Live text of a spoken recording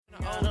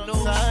No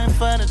time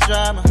for the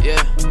drama.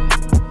 Yeah.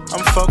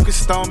 I'm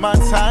focused on my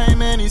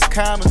time and these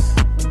commas.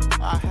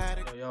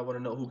 Y'all want to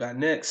know who got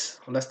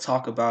next? Well, let's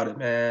talk about it,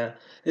 man.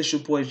 It's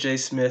your boy Jay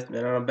Smith,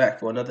 man, and I'm back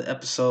for another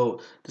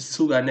episode. This is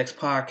Who Got Next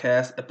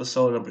podcast,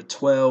 episode number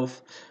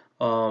 12.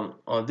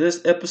 On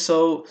this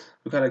episode,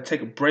 we're going to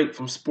take a break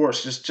from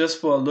sports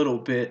just for a little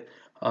bit,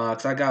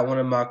 because I got one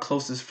of my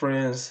closest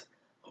friends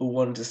who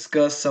want to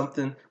discuss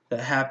something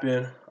that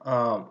happened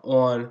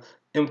on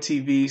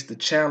MTV's The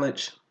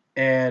Challenge,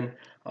 and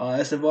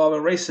it's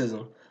involving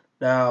racism.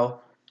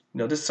 Now,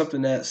 this is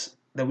something that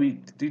we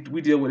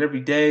deal with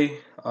every day.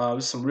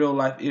 It's some real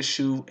life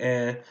issue,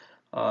 and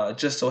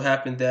just so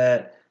happened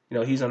that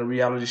he's on a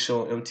reality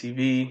show on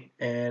MTV,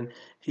 and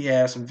he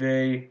has some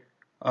very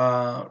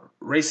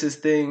racist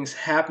things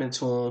happen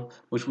to him,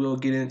 which we'll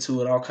get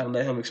into, and I'll kind of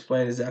let him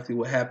explain exactly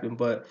what happened.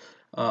 But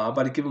I'm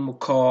about to give him a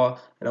call,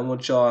 and I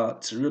want y'all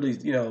to really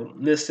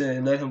listen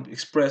and let him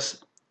express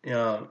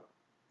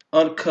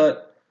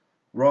uncut,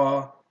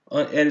 raw,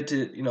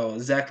 unedited,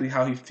 exactly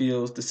how he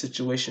feels the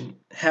situation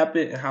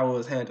happened and how it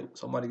was handled.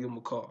 So I'm about to give him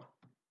a call.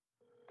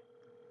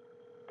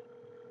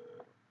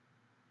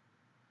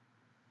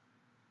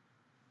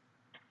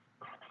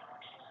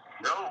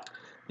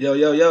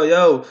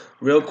 Yo.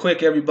 Real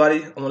quick,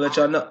 everybody. I want to let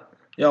y'all know.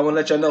 I want to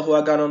let y'all know who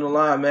I got on the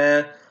line,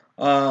 man.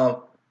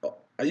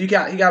 He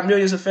got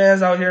millions of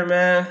fans out here,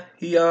 man.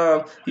 He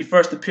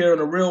first appeared on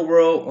The Real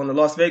World on the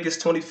Las Vegas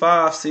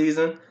 25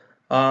 season.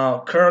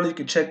 Currently, you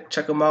can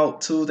check him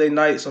out Tuesday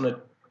nights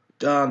on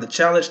the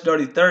Challenge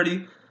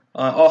 3030.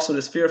 Also,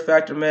 this Fear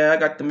Factor, man. I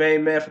got the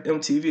main man from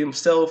MTV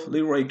himself,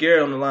 Leroy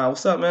on the line.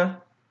 What's up, man?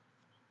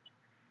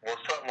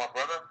 What's up, my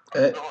brother?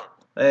 How you doing?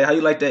 Hey, how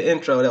you like that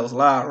intro? That was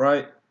live,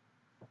 right?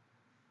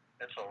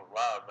 Intro was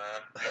live,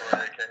 man.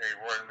 Leroy, a.k.a.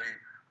 Roy Lee,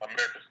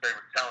 America's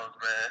favorite challenge,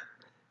 man.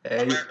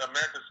 Hey.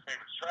 America's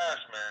favorite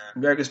trash, man.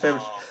 America's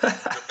favorite. Your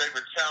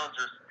favorite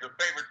challengers.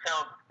 Favorite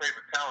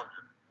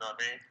challengers. You know what I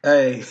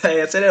mean?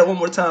 Hey, say that one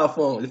more time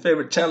for him. Your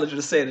favorite challenger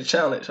to say the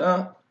challenge,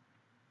 huh?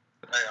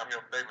 Hey, I'm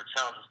your favorite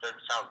challenger's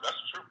favorite challenger. That's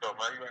the truth, though,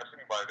 man. You ask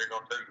anybody, they're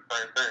going to tell you the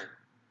same thing.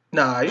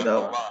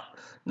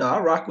 I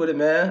rock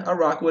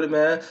with it,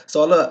 man.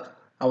 So, look,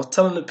 I was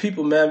telling the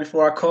people, man,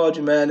 before I called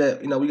you, man,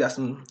 that, we got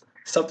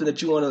something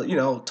that you want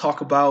to,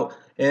 talk about.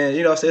 And,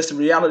 so it's the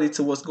reality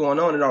to what's going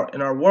on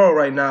in our world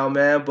right now,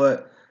 man.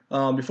 But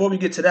before we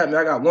get to that, man,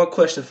 I got one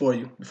question for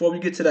you. Before we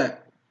get to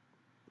that,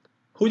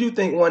 who do you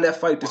think won that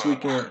fight this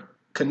weekend?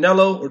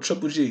 Canelo or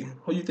Triple G?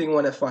 Who do you think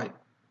won that fight?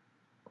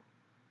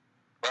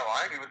 Bro,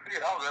 I ain't even see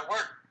it. I was at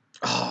work.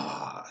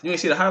 You ain't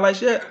see the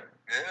highlights yet?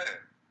 Yeah.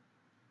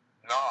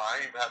 No, I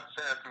ain't even had a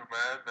chance to,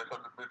 man. Been such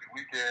a busy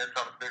weekend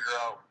trying to figure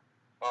out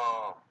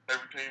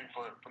everything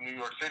for New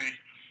York City.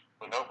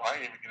 But nope,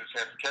 I didn't even get a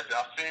chance to catch it.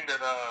 I've seen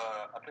that,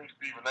 I think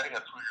Stephen A.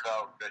 had tweeted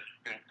out that he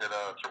thinks that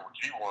Triple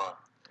G won.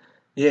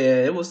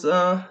 Yeah, it was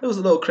a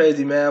little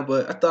crazy, man,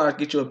 but I thought I'd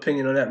get your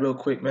opinion on that real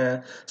quick,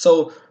 man.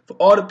 So for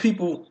all the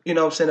people,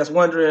 that's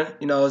wondering,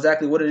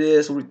 exactly what it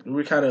is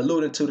we're kind of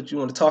alluding to that you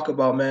want to talk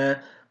about, man.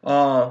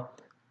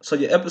 So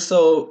your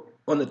episode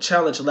on the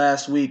challenge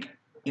last week,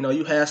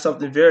 you had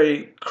something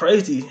very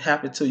crazy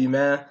happen to you,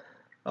 man.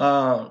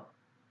 One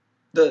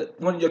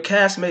of your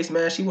castmates,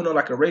 man, she went on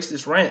like a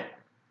racist rant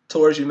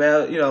towards you,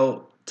 man.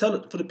 For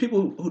the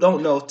people who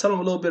don't know, tell them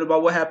a little bit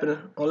about what happened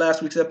on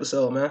last week's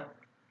episode, man.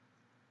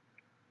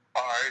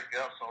 All right,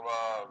 yeah. So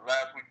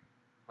last week's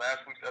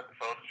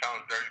episode, the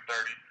Challenge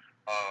 3030,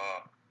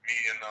 me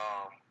and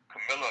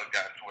Camilla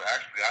got into it.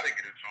 Actually, I didn't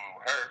get into it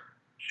with her.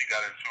 She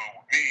got into it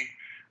with me,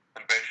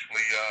 and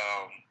basically,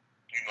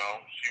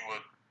 she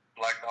was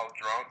blacked out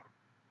drunk,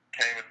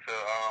 came into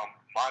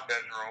my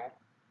bedroom,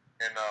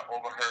 and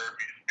overheard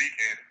me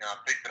speaking. And I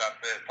think that I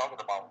said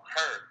talking about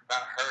her,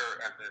 not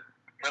her as in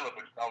Camilla,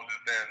 but I was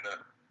just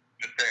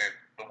saying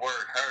the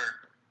word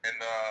her. And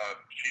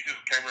she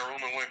just came in the room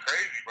and went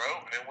crazy, bro.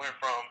 And it went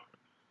from,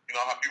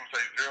 how people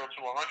say 0 to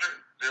 100,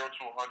 0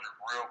 to 100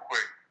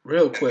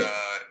 real quick.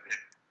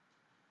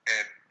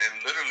 And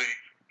literally,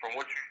 from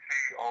what you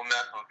see on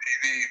national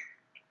TV,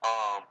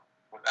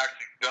 was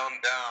actually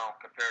dumbed down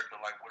compared to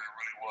like what it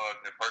really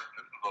was in person.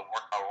 This is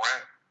a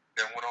rant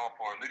that went on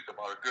for at least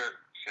about a good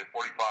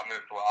 45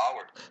 minutes to an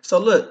hour.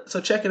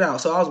 So check it out.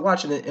 So I was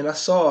watching it and I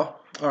saw,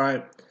 all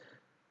right,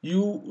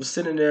 you was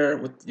sitting there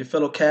with your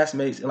fellow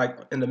castmates, like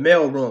in the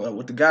mail room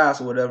with the guys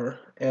or whatever,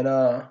 and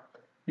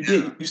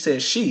you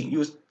said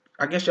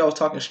I guess y'all was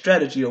talking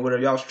strategy or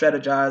whatever. Y'all was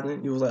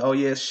strategizing. You was like, oh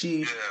yeah,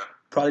 she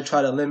probably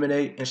tried to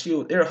eliminate, and she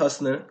was ear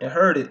hustling and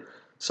heard it.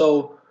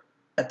 So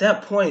at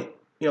that point,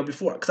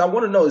 before, because I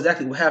want to know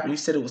exactly what happened. You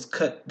said it was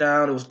cut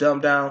down, it was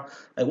dumbed down.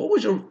 Like, what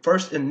was your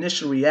first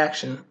initial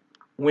reaction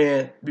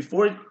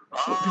before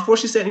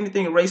she said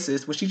anything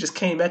racist? When she just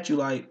came at you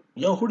like,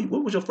 yo,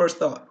 what was your first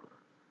thought?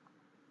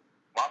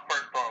 My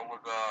first thought was,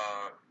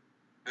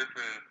 this is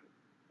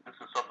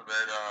something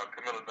that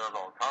Camilla does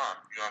all the time.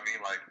 You know what I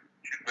mean? Like,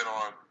 she's been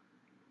on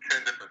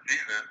 10 different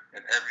seasons,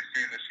 and every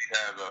season she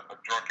has a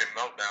drunken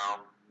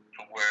meltdown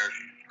to where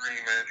she's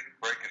screaming, she's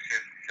breaking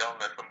shit, she's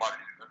yelling at somebody,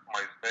 she's in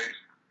somebody's face,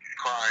 she's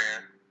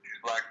crying, she's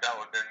blacked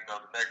out, and then the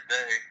next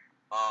day,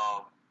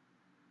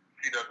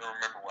 she doesn't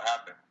remember what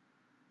happened.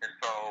 And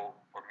so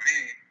for me,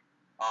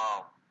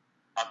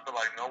 I feel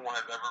like no one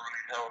has ever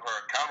really held her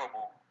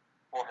accountable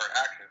for her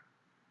actions.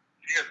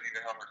 She hasn't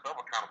even held herself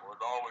accountable.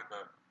 It's always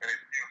an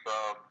excuse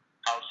of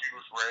how she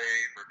was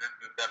raised or this,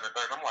 that, and the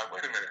third. I'm like,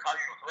 wait a minute, how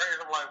you was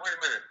raised? I'm like, wait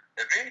a minute.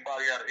 If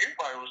anybody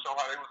would show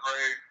how they was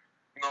raised,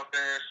 you know what I'm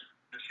saying?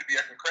 Should be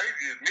acting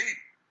crazy as me.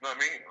 You know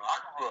what I mean? I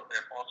grew up in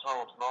foster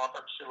homes and all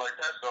type of shit like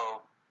that.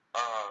 So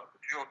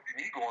you don't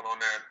see me going on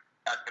there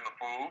acting a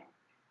fool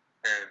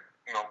and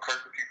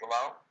cursing people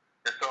out.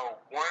 And so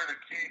one of the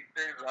key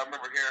things that I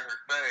remember hearing her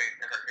say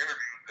in her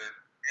interviews is,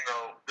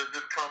 does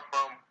this come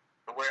from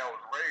the way I was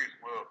raised?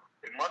 Well,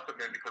 it must have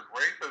been, because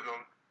racism,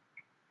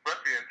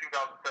 especially in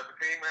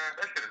 2017, man,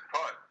 that shit is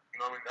taught. You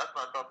know what I mean? That's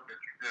not something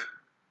that you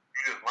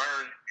just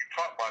learn. You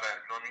taught by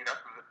that. You know what I mean?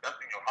 That's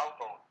in your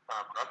household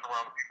time. That's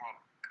around the people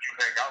that you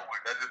hang out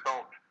with. That just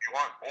don't. You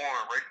aren't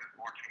born racist,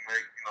 or you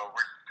make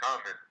racist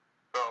comments.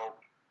 So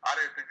I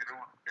didn't think that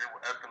it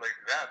would escalate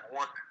to that.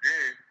 But once it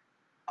did,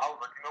 I was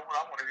like, you know what?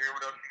 I want to hear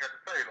what else she got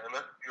to say.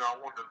 Like, I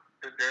wanted to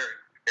sit there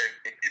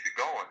and keep it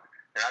going.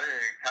 And I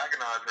didn't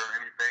antagonize her or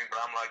anything,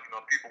 but I'm like,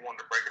 people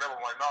wanted to break it up.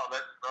 I'm like, no,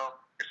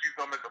 if she's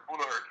going to make a fool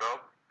of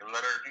herself and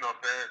let her,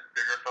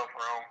 dig herself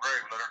her own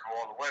grave, let her go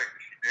all the way.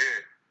 She did.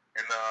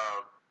 And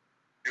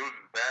it was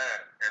just bad.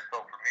 And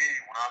so for me,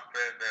 when I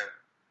said that,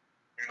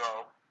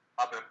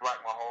 I've been black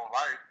my whole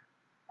life,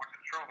 which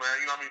is true, man.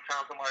 How many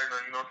times somebody,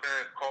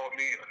 called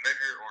me a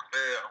nigger or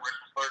said a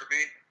racial slur to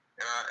me,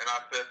 and I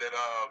said that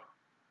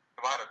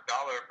if I had $1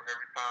 for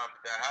every time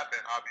that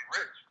happened, I'd be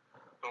rich.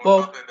 So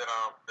it's something that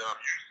I'm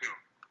used to.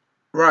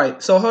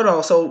 Right. So hold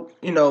on. So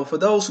for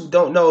those who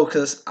don't know,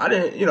 because I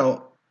didn't,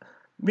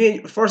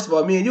 first of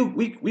all, me and you,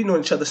 we know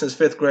each other since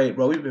 5th grade,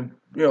 bro. We've been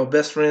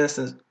best friends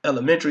since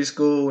elementary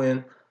school,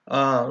 and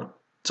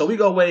so we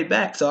go way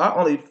back. So I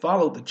only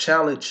followed the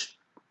challenge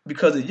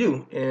because of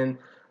you. And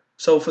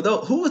so for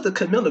those, who was the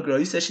Camilla girl?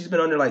 You said she's been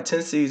on there like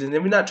 10 seasons,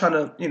 and we're not trying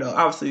to,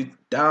 obviously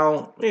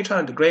we ain't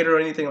trying to degrade her or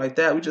anything like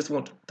that. We just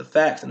want the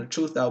facts and the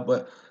truth out.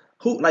 But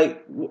who,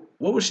 like,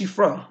 what was she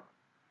from?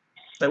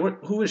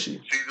 Like, who is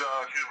she? She's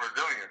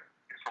Brazilian.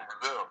 She's from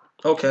Brazil.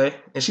 Okay,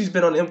 and she's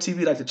been on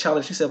MTV like the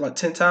challenge. She said about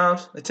 10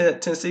 times, like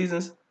 10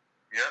 seasons.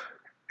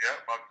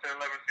 Yep, about 10,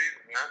 11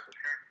 seasons. Man,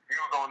 she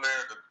was on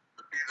there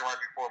the season right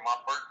before my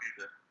first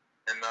season,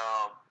 and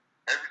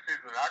every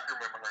season that I can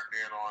remember her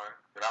being on,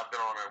 that I've been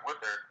on there with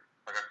her,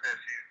 like I said,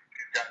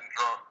 she's gotten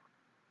drunk,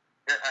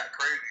 act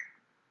crazy,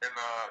 and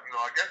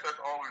I guess that's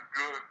always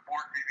good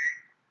for TV.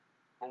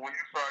 But when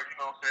you start,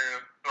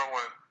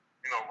 throwing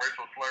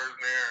racial slurs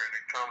in there, and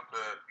it comes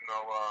to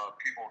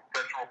people's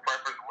sexual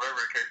preference, whatever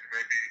the case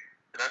may be,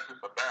 that's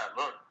just a bad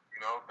look.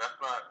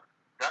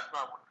 That's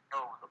not what the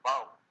show is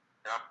about,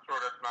 and I'm sure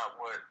that's not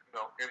what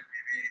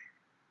MTV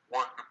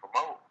wants to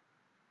promote.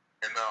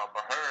 And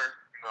for her,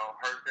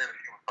 her saying that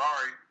she was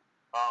sorry,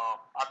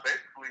 I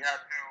basically had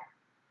to.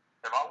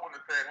 If I wouldn't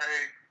have said, hey,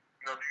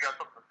 if you got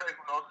something to say,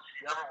 who knows if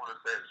she ever would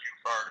have said she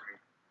was sorry to me.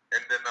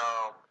 And then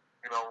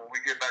when we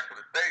get back to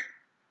the States,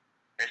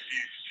 and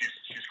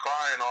she's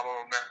crying all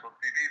on national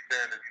TV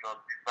saying that she's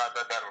not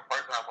that bad of a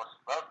person, how much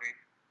she loves me.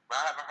 But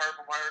I haven't heard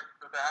from her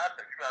since that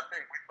happened. You gotta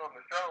think, we filmed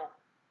the show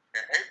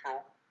in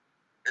April.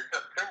 It's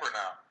September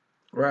now.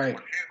 Right.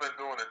 What she's been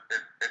doing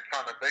is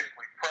trying to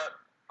basically prep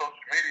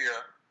social media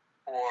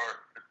for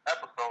this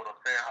episode of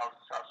saying how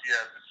she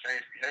has this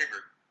changed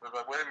behavior. So it's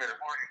like, wait a minute,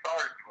 who are you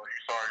sorry to? Are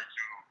you sorry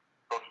to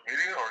social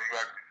media, or are you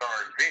actually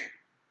sorry to me?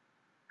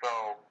 So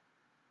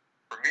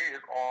for me,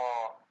 it's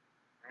all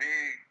me.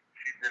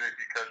 She did it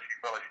because she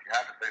felt like she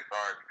had to say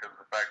sorry because of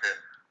the fact that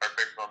her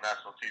face is on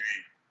national TV.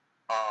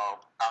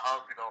 I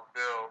honestly don't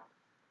feel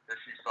that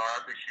she's sorry.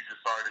 I think she's just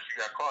sorry that she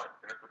got caught.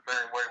 And it's the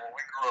same way when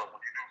we grew up.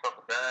 When you do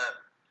something bad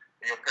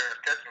and your parents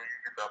catch you,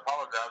 you get to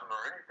apologizing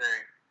or anything,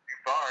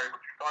 you're sorry,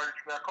 but you're sorry that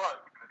you got caught.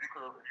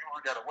 Because if you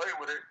would have got away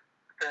with it,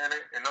 saying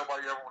it, and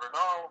nobody ever would have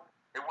known,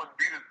 it wouldn't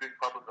be this big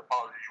public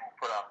apology you would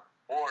put out.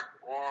 Or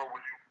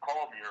would you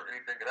call me or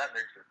anything of that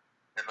nature.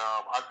 And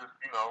I just,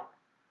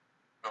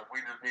 we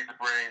just need to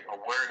bring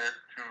awareness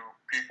to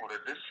people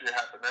that this shit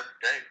happens every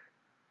day.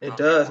 It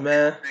does,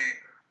 man. See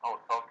on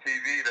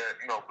TV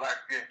that,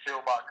 blacks getting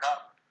killed by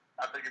cops.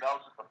 I think that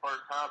was just the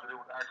first time that it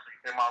was actually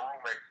in my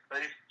roommate's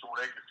face to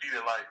where they could see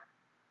that, like,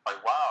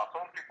 wow,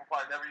 some people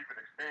probably never even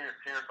experienced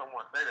hearing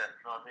someone say that,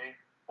 you know what I mean?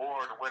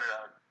 Or the way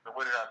that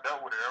I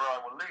dealt with it, everybody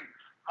would leave.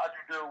 How'd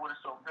you deal with it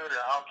so good?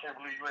 I can't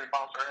believe you ain't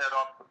bounced her head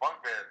off the bunk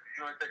bed.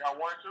 You didn't think I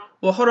wanted to?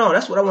 Well, hold on.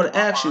 That's what I want to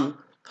ask you.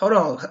 Hold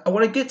on. I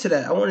want to get to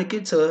that. I want to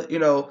get to,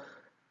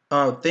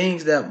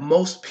 things that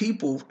most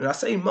people, and I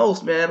say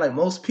most, man, like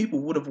most people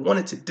would have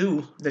wanted to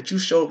do that you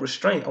showed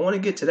restraint. I want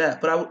to get to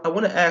that. But I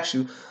want to ask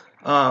you,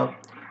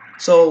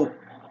 so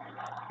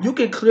you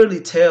can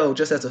clearly tell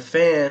just as a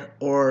fan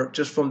or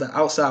just from the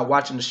outside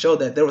watching the show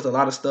that there was a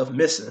lot of stuff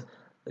missing.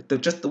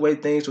 Like just the way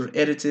things were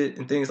edited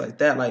and things like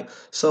that. Like,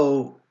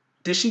 so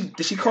did she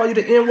call you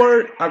the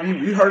N-word? I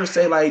mean, you heard her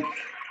say, like,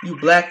 you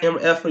black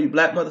MF or you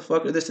black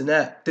motherfucker, this and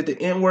that. Did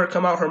the N-word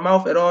come out her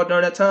mouth at all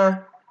during that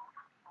time?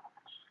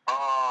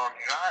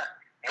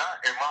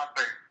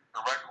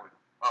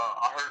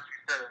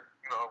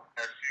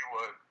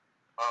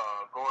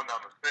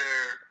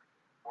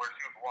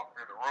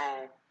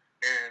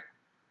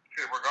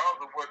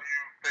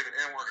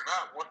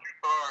 not, once you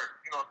start,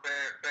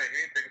 saying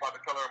anything about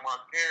the color of my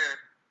skin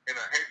in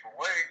a hateful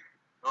way,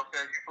 you know what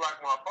I'm saying? You black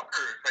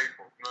motherfucker is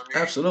hateful. You know what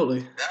I mean? Absolutely.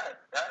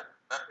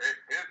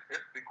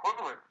 It's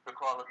equivalent to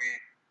calling me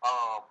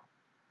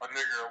a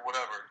nigger or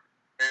whatever.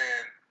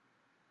 And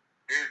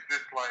it's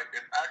just like,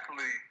 it's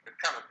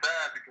kind of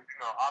sad because,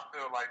 I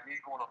feel like me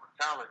going up for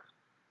challenge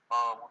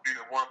would be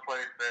the one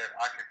place that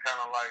I could kind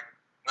of like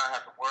not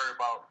have to worry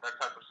about that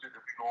type of shit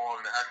that be going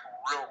on in the actual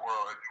real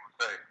world, as you would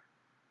say.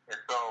 And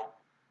so,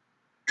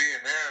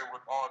 being there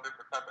with all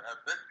different type of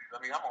ethnicities,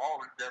 I mean, I'm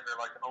always damn near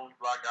like the only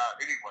black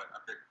guy anyway,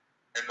 I think.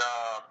 And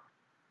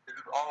it's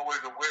just always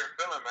a weird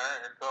feeling, man.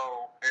 And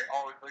so, it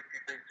always makes me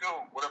think, too,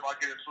 what if I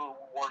get into it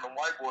with one of them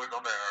white boys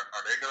on there?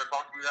 Are they going to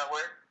talk to me that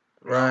way?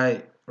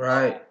 Right.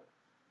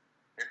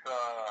 So,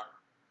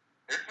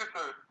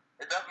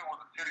 it definitely was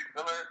a shitty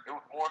feeling. It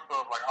was more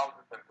so like I was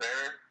just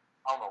embarrassed.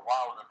 I don't know why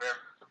I was embarrassed.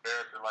 Just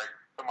embarrassed that like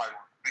somebody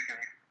was speaking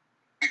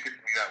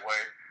to me that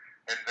way.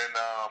 And then,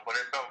 but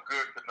it felt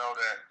good to know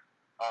that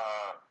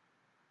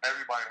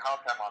everybody in the house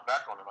had my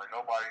back on it. Like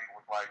nobody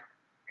was like,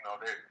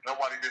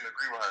 nobody didn't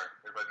agree with her.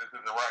 It was like, this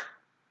isn't right.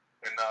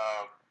 And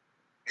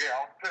yeah,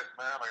 I was pissed,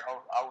 man. Like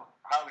I was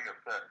highly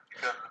upset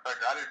because of the fact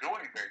that I didn't do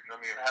anything. You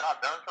know what I mean? Had I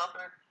done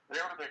something, it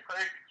would have been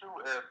crazy too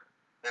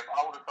if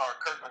I would have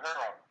started cursing her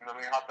out. You know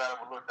what I mean? How bad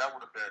of a look that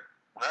would have been.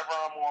 Whenever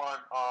I'm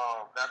on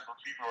national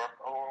TV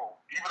or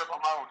even if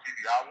I'm not on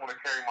TV, I want to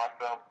carry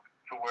myself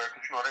to where,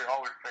 because they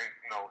always think,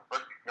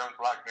 especially young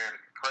black men,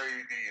 is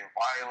crazy and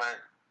violent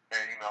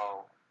and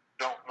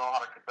don't know how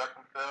to conduct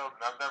themselves.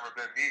 And that's never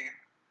been me.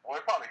 Well,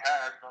 it probably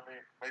has. I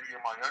mean, maybe in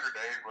my younger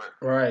days, but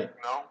right.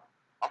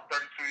 I'm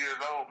 32 years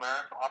old,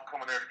 man. So I'm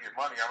coming there to get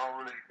money. I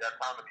don't really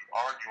have time to be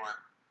arguing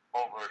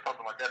over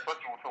something like that,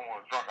 especially when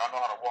someone's drunk. I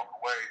know how to walk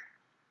away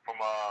from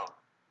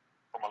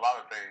a lot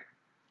of things.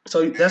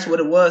 So that's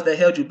what it was that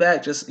held you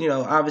back. Just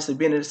obviously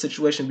being in a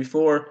situation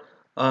before,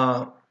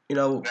 That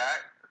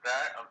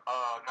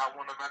not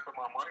wanting to mess up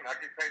my money. I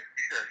get paid to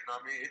be there. You know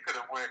what I mean? It could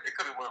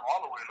have went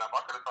all the way left.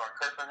 I could have started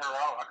cursing her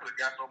out. I could have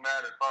got so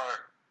mad and started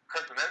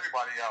cursing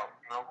everybody out.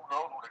 Who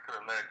knows what it could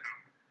have led to.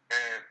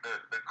 And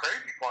the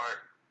crazy part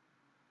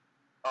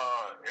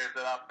is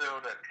that I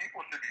feel that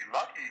people should be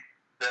lucky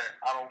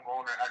that I don't go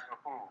in there acting a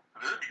fool.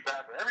 Because it would be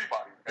bad for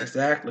everybody.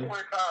 Exactly. At the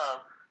same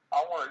time, I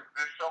want to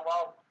just show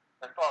out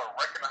and start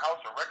wrecking the house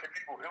or wrecking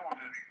people. It would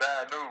just be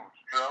bad news,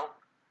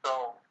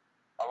 So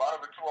a lot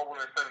of it too, I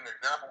want to set an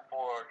example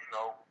for,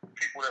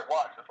 people that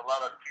watch. There's a lot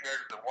of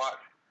teenagers that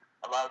watch,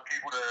 a lot of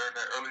people that are in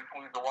their early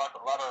 20s that watch,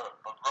 a lot of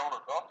grown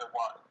adults that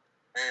watch.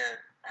 And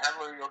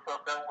handling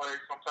yourself that way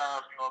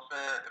sometimes,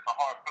 it's a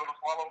hard pill to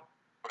swallow,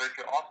 but it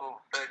can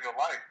also save your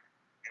life.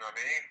 You know what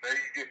I mean? Say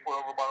you get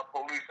pulled over by the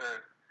police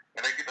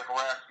and they get to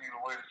harass you the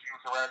way that she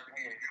was harassing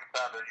me, and you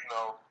decide to,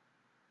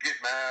 get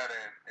mad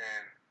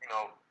and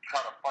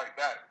try to fight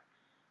back.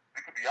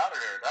 You could be out of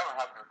there. That don't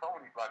happen to so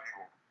many black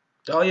people.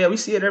 Oh yeah, we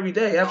see it every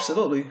day.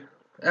 Absolutely.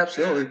 Yeah, we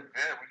see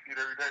it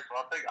every day. So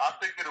I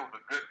think that it was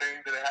a good thing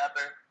that it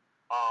happened.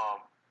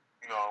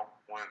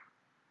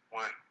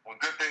 When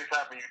good things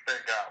happen, you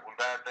thank God. When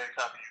bad things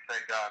happen, you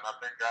thank God. And I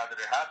thank God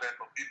that it happened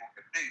so people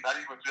can see, not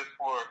even just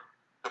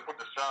to put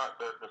the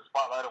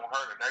spotlight on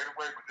her in a negative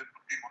way, but just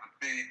for people to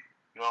see,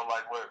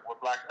 like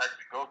what blacks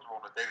actually go through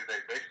on a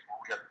day-to-day basis,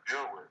 what we have to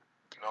deal with.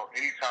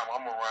 Anytime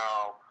I'm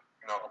around,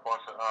 a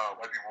bunch of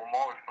white people, I'm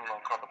always feeling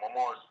uncomfortable. I'm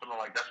always feeling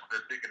like that's what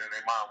they're thinking in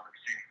their mind when they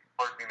see me.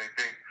 First thing they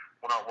think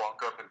when I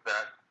walk up is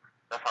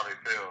that's how they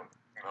feel.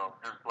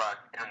 This black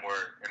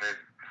N-word, and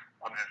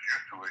I'm just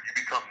used to it. You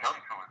become numb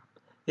to it.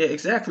 Yeah,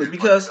 exactly.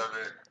 Because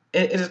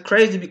it is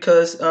crazy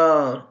because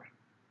so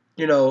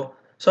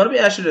let me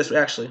ask you this.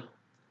 Actually,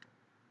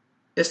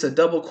 it's a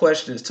double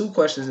question. There's two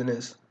questions in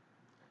this.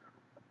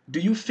 Do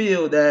you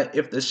feel that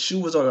if the shoe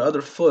was on the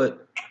other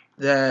foot,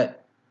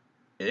 that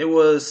it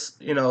was,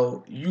 you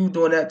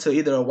doing that to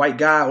either a white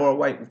guy or a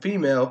white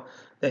female,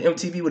 that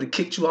MTV would have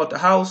kicked you out the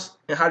house?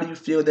 And how do you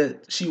feel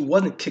that she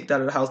wasn't kicked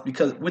out of the house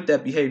because with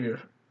that behavior?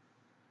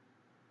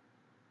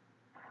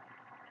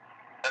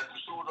 If the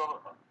shoe was on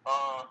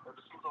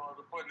the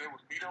other foot and it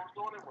was me that was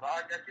doing it, would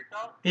I get kicked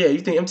out? Yeah, you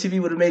think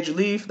MTV would have made you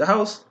leave the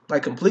house,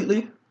 like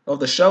completely, of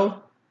the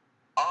show?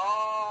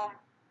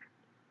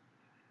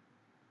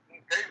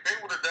 They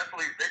would have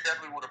definitely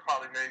would have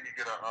probably made me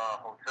get a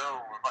hotel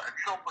room. If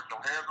you don't put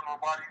your hands on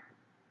nobody,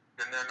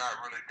 then they're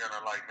not really gonna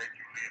like make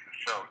you leave the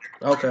show. You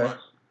can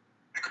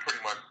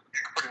pretty much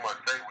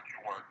say what you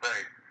want to say.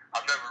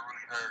 I've never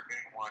really heard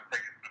anyone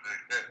take it to the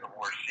extent of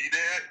where she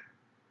did,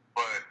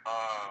 but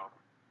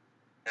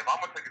if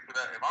I'm gonna take it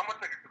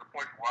to the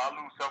point where I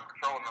lose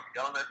self-control and I'm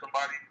yelling at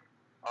somebody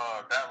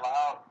that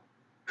loud,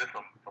 there's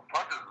some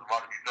punches is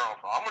about to be thrown,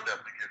 so I'm gonna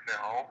definitely get sent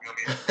home. You know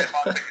what I mean? If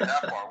I take it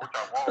that far, which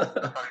I won't,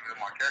 that's not even in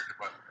my character.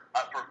 But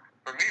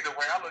for me, the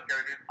way I look at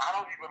it is, I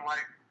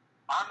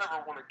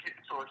never want to get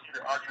into a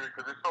heated argument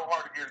because it's so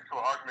hard to get into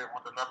an argument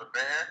with another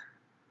man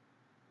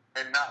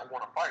and not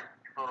want to fight.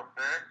 You feel what I'm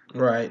saying?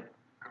 Right.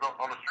 Because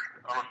on the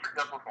street,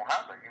 that's what's gonna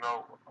happen. You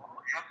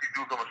see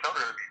dudes on the shoulder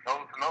that be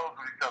nose to nose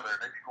with each other, and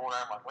they be going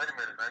at like, wait a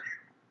minute, man,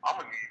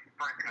 I'm gonna need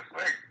 3 feet of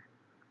space.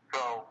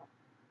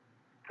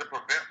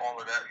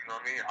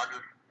 I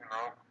just,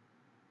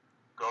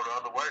 go the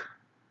other way.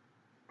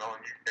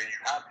 And you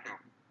have to.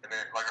 And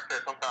then, like I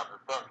said, sometimes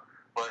it sucks.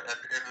 But at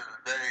the end of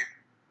the day,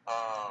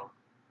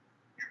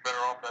 you're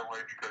better off that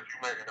way because you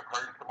may end up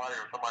hurting somebody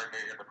or somebody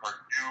may end up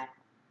hurting you.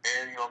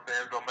 And, you know what I'm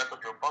saying, it's going to mess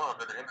up your funds.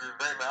 At the end of the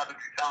day, man, I do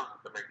these challenges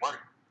to make money.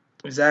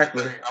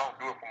 Exactly. I don't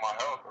do it for my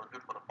health or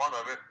just for the fun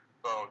of it.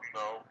 So,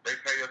 they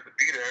pay us to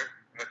be there.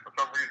 And if for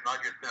some reason I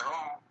get sent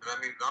home, then that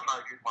means I'm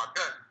not getting my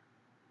check.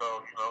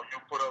 So, you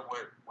put up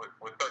with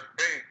certain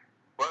things.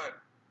 But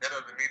that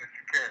doesn't mean that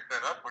you can't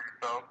stand up for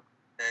yourself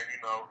and,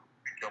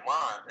 speak your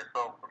mind. And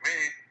so for me,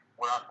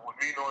 with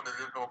me knowing that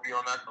it's going to be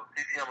on national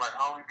TV, I'm like,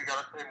 I don't even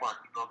got to say much.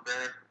 You know what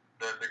I'm saying?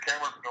 The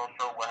camera's going to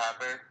show what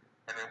happened,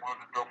 and then we'll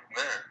just go from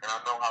there. And I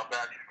know how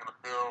bad she's going to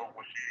feel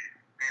when she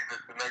sees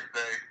it the next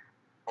day,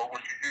 or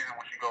when she sees it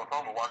when she goes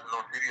home and watches it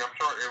on TV. I'm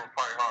sure it was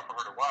probably hard for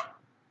her to watch,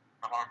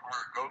 hard for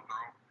her to go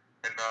through.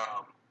 And,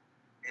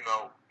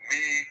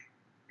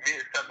 me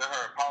accepting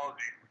her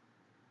apology,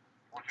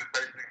 which is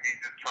basically me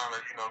just trying to,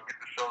 get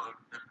the show to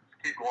just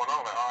keep going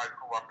on. Like, all right,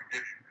 cool, I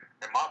forgive you.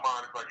 In my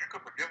mind, it's like you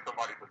could forgive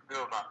somebody but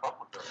still not fuck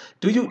with them.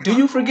 Do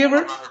you forgive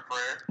her? I'm not her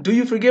friend. Do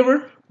you forgive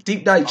her?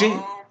 Deep dive, I mean,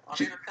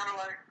 it's kind of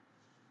like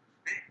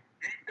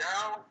deep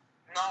down.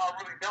 No, I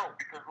really don't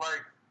because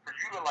like for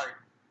you to like,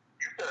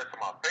 you said it to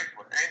my face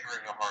with anger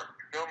in your heart.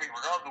 You feel me?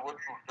 Regardless of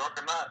whether you was drunk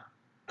or not,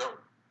 the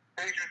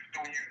things you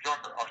do when you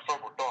drunk are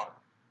sober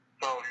thoughts.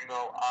 So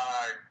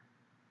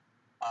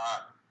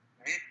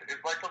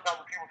it's like sometimes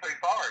when people say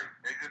sorry,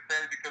 they just say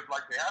it because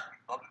like they have to.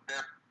 So I'm just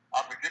saying I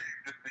forgive you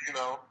just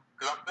to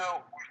because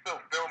we're still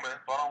filming,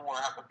 so I don't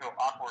want to have to feel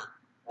awkward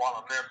while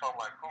I'm there. So I'm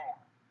like, cool.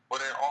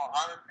 But in all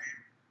honesty,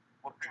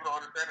 what people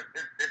don't understand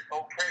is it's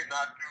okay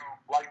not to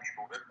like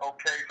people. It's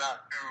okay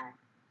not to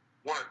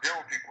want to deal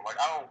with people. Like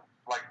I don't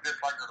like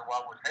dislike her the way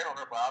I would hate on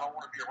her, but I don't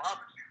want to be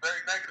around her. She's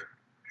very negative.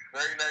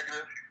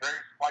 She's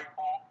very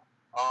spiteful.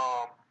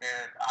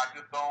 And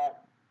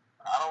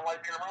I don't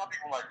like being around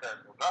people like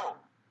that. So no.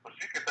 But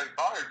she can say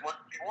sorry as much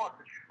as she wants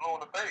if she's blue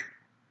in the face.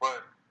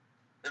 But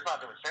it's not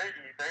going to change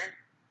anything.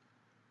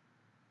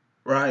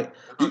 Right.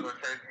 It's not going to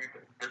change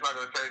anything. It's not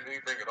going to change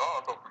anything at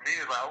all. So for me,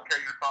 it's like,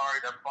 okay, you're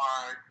sorry. That's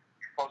fine.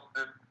 You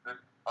posted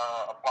this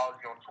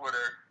apology on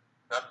Twitter.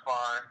 That's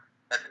fine.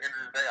 At the end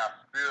of the day, I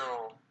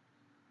still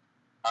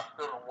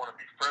don't want to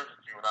be friends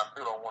with you, and I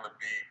still don't want to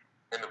be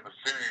in the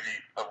vicinity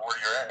of where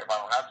you're at if I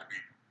don't have to be.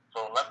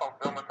 So unless I'm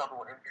filming something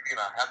with MTV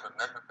and I have to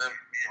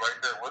necessarily be right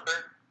there with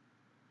it,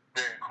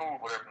 then cool.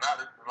 But if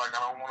not, it's like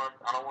I don't want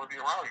to be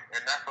around you,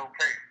 and that's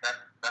okay.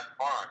 That's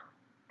fine.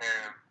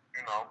 And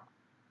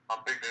I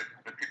think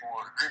that people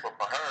will agree. But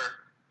for her,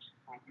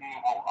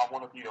 I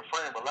want to be a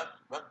friend. But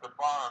let's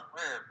define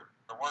friend.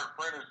 The word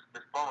friend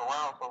is thrown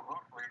around so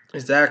loosely.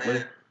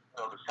 Exactly. And,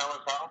 the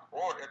challenge house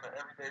or in the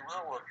everyday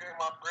real world. You're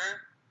my friend.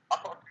 I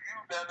talk to you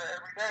down there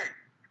every day.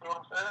 You know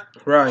what I'm saying?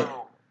 Right.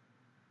 So,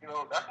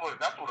 that's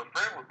what a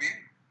friend would be.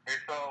 And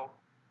so,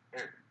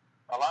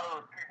 a lot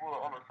of the people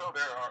on the show,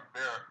 they're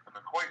an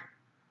acquaintance.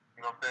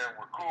 You know what I'm saying?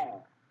 We're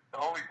cool. The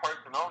only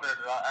person on there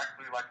that I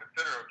actually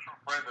consider a true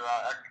friend that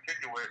I actually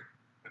kick it with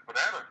is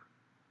Banana.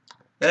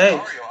 Hey.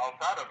 Mario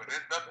outside of it.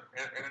 It's nothing,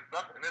 and it's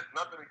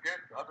nothing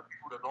against other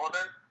people that's on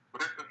there,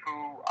 but it's just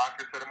who I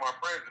consider my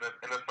friends.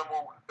 And if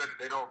someone would say that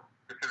they don't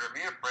consider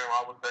me a friend,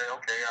 I would say,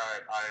 okay,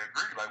 I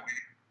agree. Like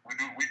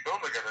we film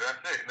together.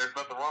 That's it. And there's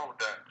nothing wrong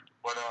with that.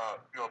 But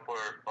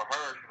for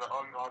her, she's like,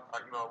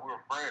 we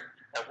were friends.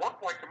 At one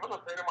point, Camilla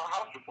stayed in my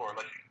house before.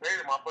 Like she stayed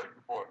in my place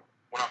before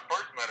when I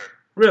first met her.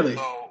 Really?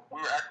 So we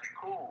were actually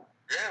cool.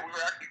 Yeah, we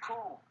were actually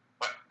cool.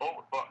 But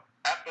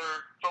after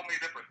so many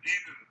different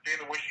seasons and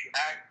seeing the way she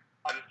acts,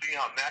 I just seen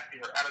how nasty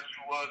her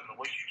attitude was and the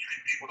way she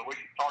treats people, the way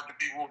she talks to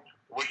people,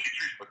 the way she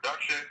treats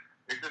production.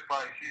 It's just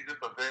like she's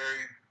just a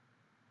very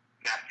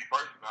nasty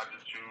person. I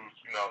just choose,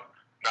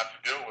 not to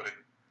deal with it.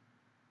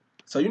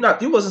 So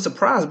you wasn't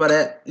surprised by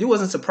that. You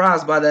wasn't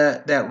surprised by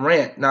that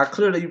rant. Now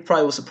clearly you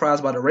probably was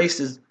surprised by the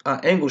racist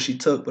angle she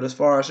took, but as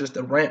far as just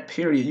the rant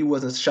period, you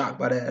wasn't shocked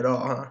by that at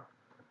all, huh?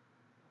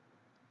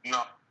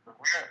 No, the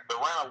rant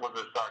I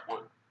wasn't shocked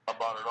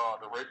about it all.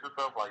 The racist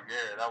stuff,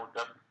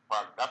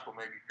 that's what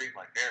made me think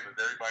like, damn, does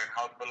everybody in the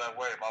house feel that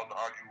way? If I was to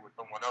argue with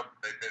someone else,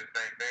 they say the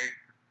same thing.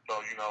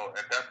 So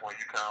at that point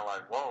you kind of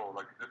like, whoa,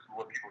 like this is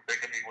what people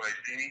think of me when they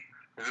see me.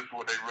 Is this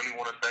what they really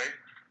want to say?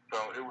 So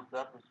it was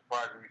definitely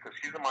surprising because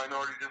she's a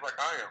minority just like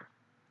I am.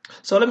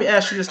 So let me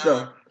ask you this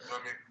though. You know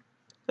what I mean?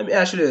 Let me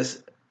ask you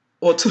this.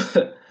 Well,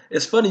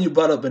 it's funny you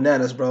brought up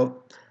Bananas,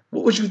 bro.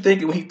 What was you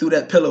thinking when he threw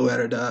that pillow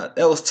at her, dog?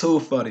 That was too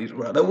funny,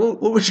 bro. Like,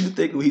 what was you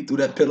thinking when he threw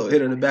that pillow,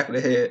 hit her in the back of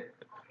the head?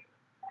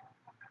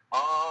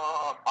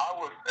 I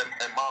was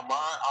in my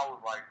mind. I was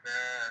like,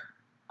 man,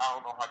 I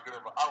don't know how good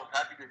of I was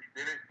happy that he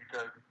did it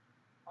because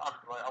I was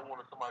like, I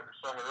wanted somebody to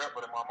shut her up,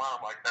 but in my mind,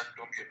 I'm like, that's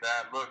gonna be a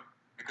bad look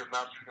because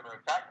now she's gonna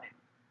attack me.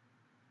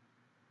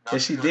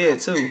 And she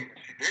did too.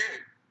 She did.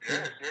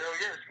 Yeah, hell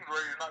yeah. She was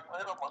ready to knock my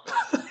head off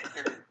myself. He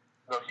did it.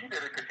 No, he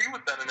did it because he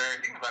was standing there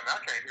and he was like, man,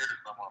 I can't hear this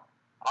no more.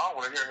 I don't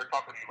want to hear her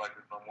talking to you like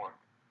this no more.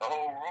 The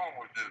whole room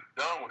was just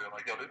done with it.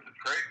 Like, yo, this is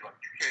crazy. Like,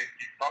 you can't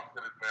keep talking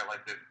to this man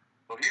like this.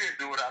 So So he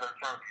didn't do it out of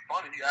trying to be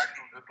funny. He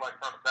actually was just like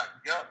trying to back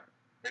me up.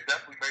 It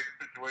definitely made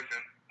the situation,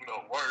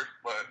 worse.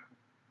 But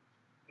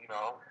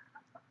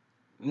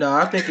no,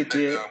 I think it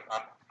did.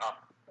 I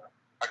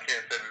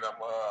can't say that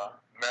I'm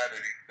mad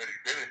that he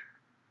did it.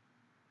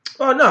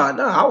 Oh no,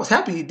 I was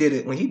happy he did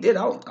it. When he did,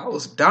 I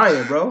was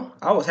dying, bro.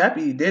 I was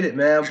happy he did it,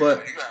 man.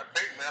 But you gotta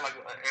think, man. Like,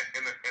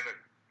 and the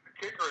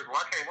kicker is when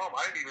I came home,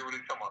 I didn't even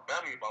really tell my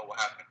family about what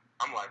happened.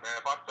 I'm like, man,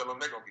 if I tell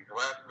them, they're gonna be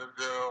harassing this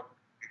girl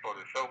before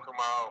the show come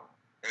out,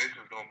 and it's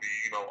just gonna be,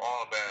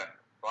 all bad.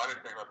 So I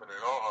didn't say nothing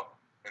at all,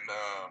 and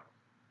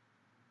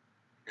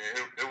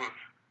it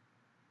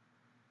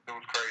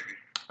was crazy.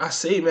 I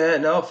see,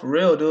 man. No, for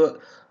real, dude.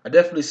 I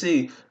definitely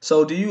see.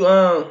 So do you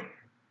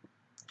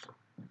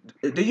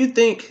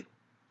think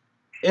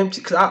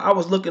Cause I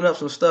was looking up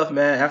some stuff,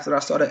 man, after I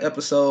saw that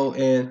episode,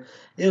 and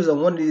it was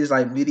on one of these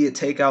like media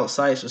takeout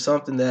sites or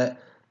something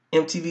that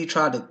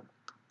MTV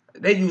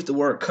they used the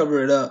word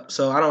cover it up.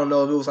 So I don't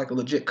know if it was like a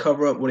legit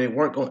cover up where they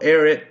weren't gonna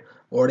air it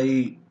or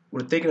they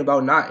were thinking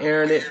about not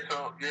airing it.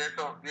 So they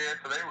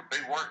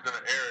weren't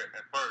gonna air it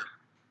at first,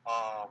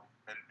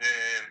 and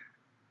then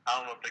I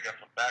don't know if they got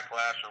some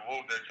backlash or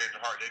what was their change of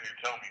heart. They didn't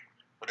tell me,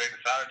 but they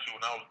decided to.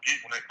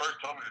 When they first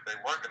told me that they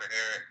weren't gonna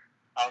air it,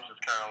 I was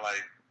just kind of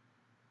like,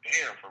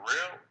 damn, for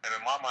real? And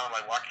in my mind, I'm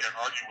like, well, I can't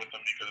argue with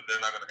them because they're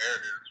not going to air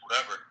it. It's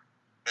whatever.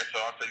 And so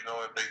I say,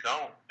 if they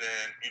don't,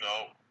 then,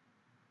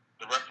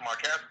 the rest of my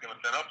cast is going to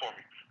stand up for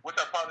me. Which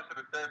I probably should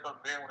have said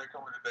something then when they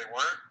told me that they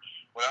weren't.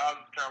 But I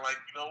was kind of like,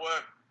 you know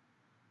what?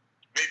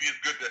 Maybe it's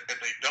good that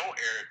they don't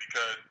air it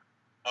because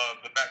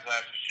of the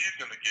backlash that she's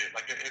going to get.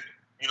 Like,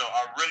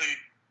 I really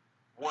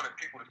wanted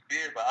people to see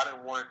it, but I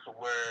didn't want it to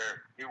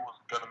where it was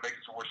going to make it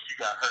to where she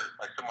got hurt.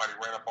 Like somebody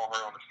ran up on her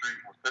on the street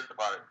and was pissed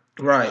about it.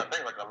 Right. I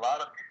think like a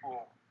lot of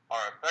people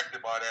are affected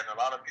by that, and a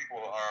lot of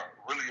people are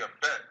really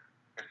upset.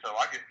 And so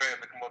I get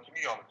fans that come up to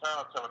me all the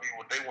time telling me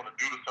what they want to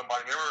do to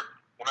somebody. Remember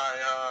when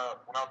I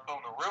was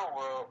filming The Real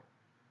World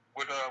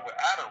with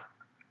Adam?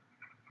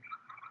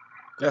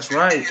 That's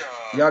right.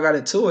 Y'all got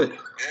into it.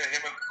 Yeah,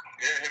 him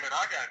and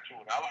I got into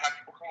it. I would have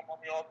people come up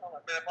on me all the time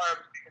like, man, if I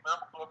ever see him, I'm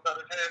gonna go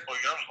upside his head for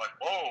you. I was like,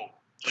 whoa.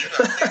 So you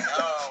got to think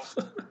now,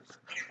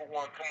 people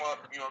want to come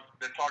up,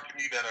 that talk to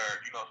me that are,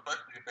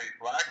 especially if they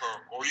black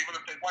or even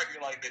if they white,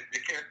 they're like,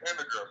 they can't stand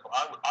the girl. So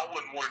I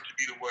wouldn't want it to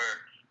be to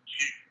where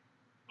she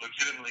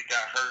legitimately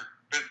got hurt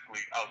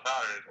physically outside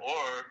of it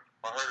or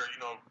hurt her,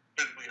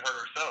 physically hurt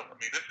herself. I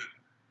mean,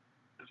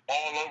 it's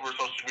all over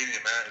social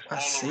media, man. It's all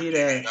over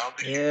TV. I don't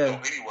think you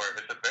can go anywhere.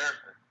 It's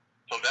embarrassing.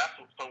 So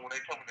when they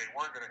told me they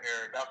weren't going to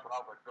air it, that's when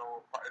I was like, no,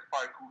 it's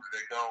probably cool that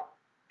they don't.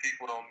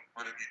 People don't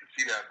really need to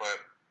see that,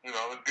 but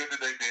it's good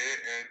that they did,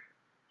 and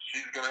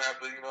she's going to have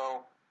to,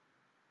 deal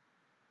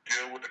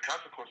with the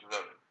consequences of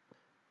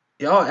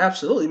it. Yo,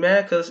 absolutely,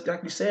 man, because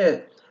like you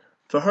said,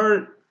 for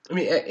her, I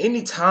mean, at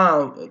any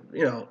time,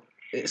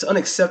 it's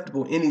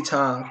unacceptable any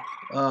time.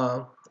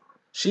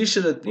 She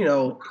should have,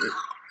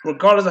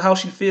 regardless of how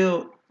she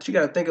feel, she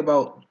got to think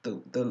about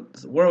the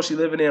world she's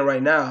living in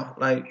right now.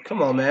 Like,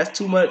 come on, man, it's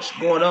too much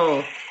going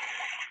on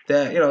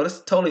that, it's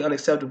totally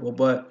unacceptable,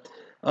 but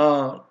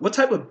what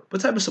type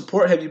of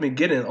support have you been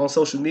getting on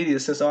social media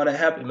since all that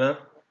happened, man?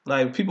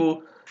 Like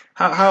people,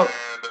 how? Man,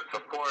 the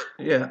support.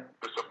 Yeah.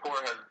 The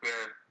support has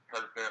been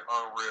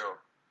unreal.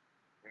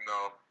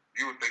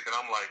 You would think that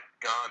I'm like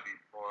Gandhi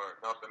or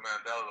Nelson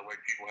Mandela the way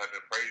people have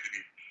been praising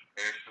me,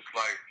 and it's just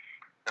like,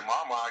 in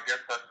my mind, I guess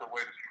that's the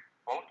way that you're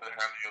supposed to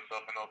handle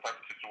yourself in those type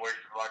of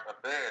situations. Like I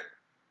said,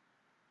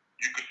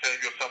 you could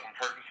save yourself from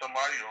hurting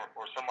somebody,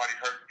 or somebody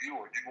hurting you,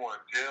 or you going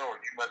to jail, or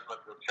you messing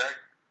up your check.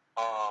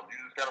 You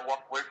just got to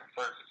walk away from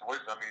certain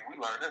situations. I mean, we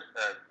learned this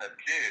as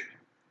kids,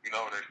 and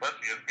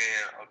especially as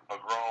being a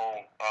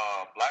grown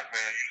black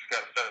man, you just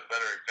got to set a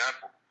better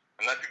example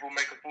and let people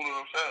make a fool of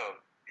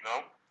themselves,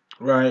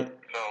 Right.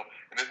 So,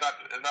 and it's not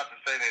to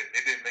say that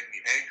it didn't make me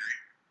angry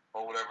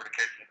or whatever the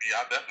case may be.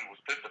 I definitely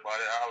was pissed about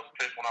it. I was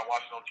pissed when I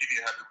watched it on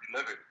TV and had to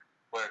relive it.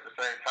 But at the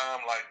same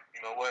time, like,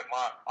 you know what,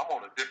 I'm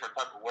on a different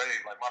type of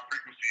wave. Like, my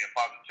frequency and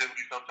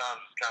positivity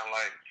sometimes is kind of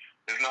like,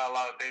 there's not a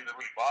lot of things that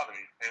really bother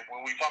me. And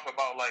when we talk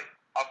about, like,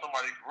 how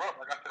somebody grew up,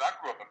 like I said, I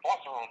grew up in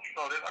foster homes. You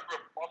know this. I grew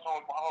up in foster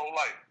homes my whole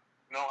life.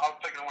 I was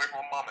taken away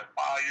from my mom at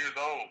 5 years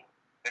old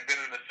and been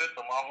in the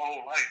system my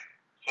whole life.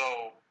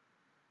 So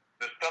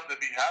the stuff that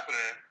be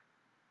happening,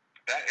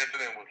 that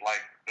incident was like,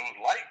 it was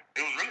light.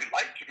 It was really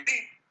light to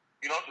me.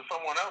 To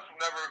someone else who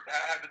never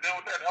had to deal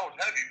with that was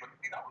heavy. But to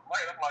me, that was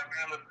light. I'm like,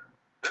 man, listen,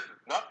 this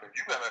is nothing.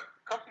 You got to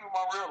come see what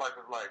my real life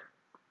is like.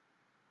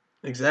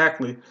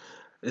 Exactly.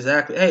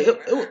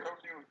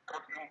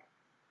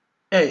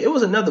 Hey, it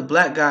was another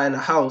black guy in the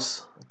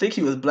house. I think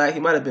he was black. He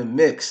might have been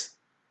mixed.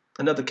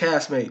 Another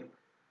castmate.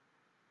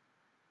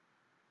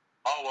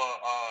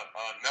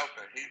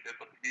 Nelson. He's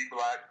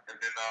black, and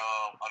then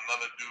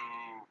another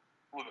dude,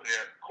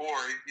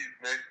 Corey. He's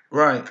mixed.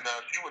 Right. And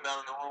she was down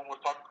in the room was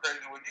talking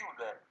crazy when he was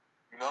at.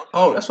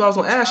 Oh, that's what I was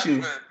gonna ask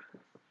you.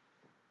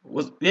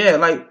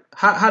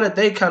 How did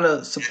they kind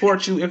of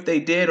support you, if they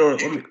did, or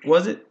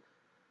was it?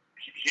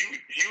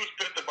 He was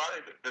pissed about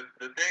it.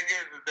 The thing is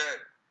that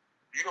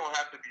you don't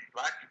have to be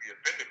black to be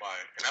offended by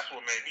it. And that's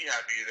what made me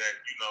happy that,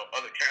 you know,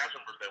 other cast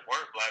members that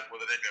weren't black,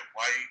 whether they've been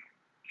white,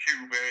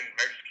 Cuban,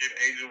 Mexican,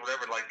 Asian,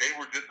 whatever, like they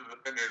were just as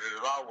offended as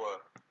I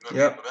was. You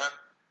know what I mean? So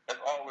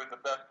that's always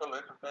the best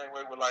feeling. It's the same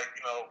way with, like,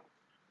 you know,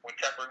 when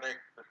Kaepernick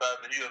decides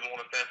that he doesn't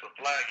want to stand for the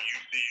flag, and you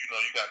see, you know,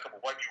 you got a couple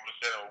white people that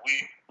say, oh,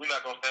 we're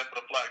not going to stand for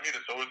the flag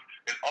either. So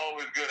it's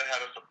always good to have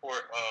the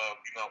support of,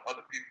 you know,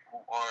 other people who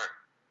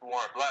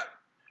aren't black,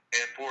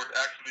 and for it to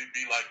actually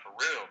be, like, for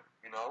real,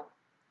 you know?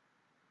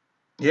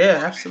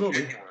 Yeah,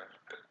 absolutely.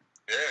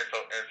 Yeah,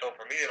 so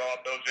for me, it all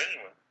felt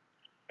genuine.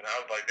 And I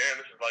was like, damn,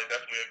 this is like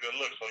definitely a good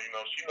look. So, you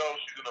know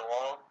she's in the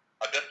wrong.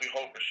 I definitely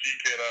hope that she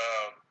could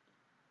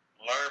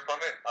learn from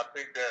it. I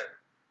think that,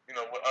 you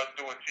know, with us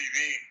doing TV,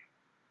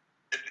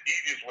 it's the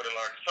easiest way to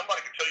learn.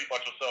 Somebody can tell you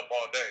about yourself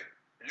all day,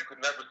 and you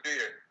could never see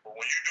it. But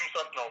when you do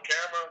something on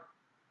camera,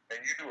 and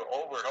you do it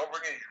over and over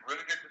again, you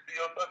really get to see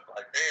yourself.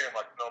 Like, damn,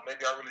 like, you know,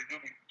 maybe I really do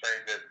need to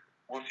change this.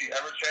 Will she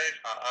ever change?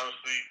 I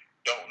honestly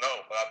don't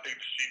know, but I think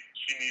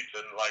she needs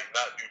to, like,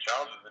 not do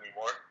challenges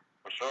anymore,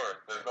 for sure.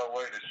 There's no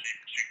way that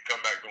she can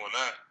come back doing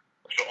that.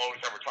 She'll always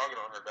have her target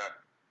on her back.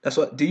 That's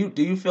what. Do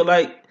you feel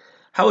like?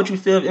 How would you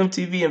feel if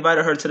MTV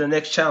invited her to the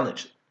next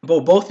challenge?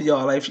 Both of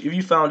y'all, like, if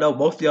you found out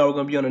both of y'all were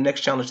gonna be on the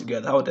next challenge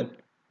together, how would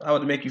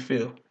it make you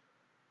feel?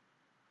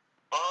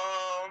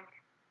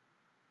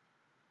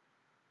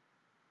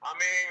 I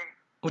mean,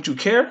 would you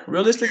care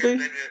realistically?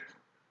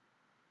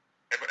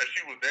 If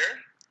she was there,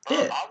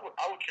 yeah. I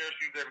would care if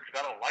she was there because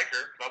I don't like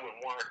her. Because I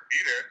wouldn't want her to be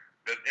there.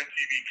 Because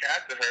MTV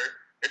casted her.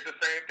 It's the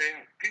same thing.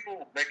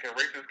 People making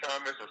racist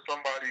comments or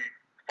somebody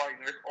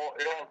fighting. It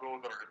all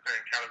goes under the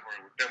same category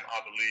with them, I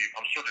believe.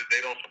 I'm sure that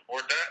they don't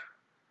support that,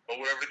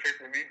 or whatever the case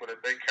may be. But if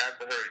they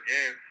casted her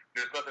again,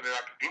 there's nothing that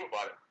I can do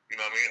about it.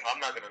 You know what I mean? I'm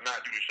not gonna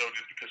not do the show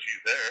just because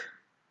she's there.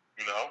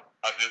 You know,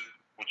 I just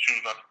would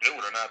choose not to deal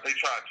with her. Now, if they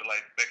tried to,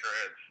 like, make her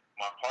as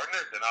my partner,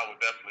 then I would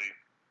definitely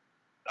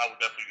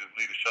just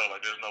leave the show.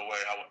 Like, there's no way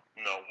I would,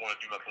 you know, want to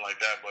do nothing like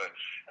that. But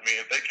I mean,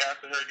 if they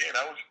casted her again,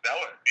 that would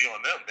be on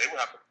them. They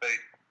would have to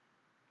face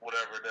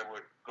whatever that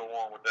would go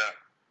on with that.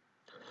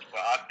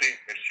 But I think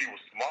if she was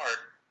smart,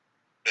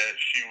 that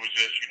she was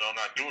just, you know,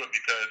 not do it,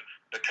 because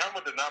the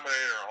common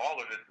denominator in all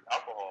of this is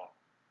alcohol.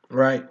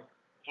 Right.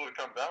 That's what it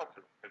comes down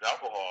to, is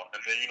alcohol.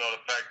 And then, you know,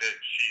 the fact that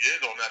she is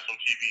on national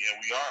TV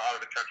and we are out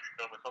of the country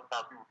filming,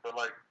 sometimes people feel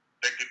like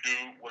they could do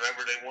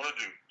whatever they want to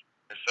do.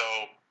 And so,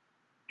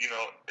 you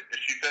know, if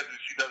she says that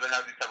she doesn't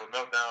have these type of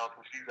meltdowns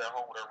when she's at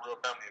home with her real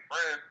family and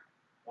friends,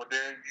 well,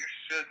 then you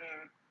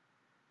shouldn't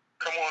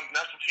come on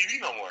national TV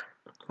no more.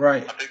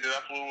 Right. I think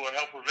that's what will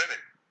help prevent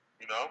it,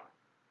 you know?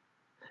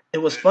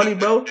 It was funny,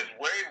 bro. It's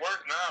way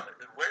worse now.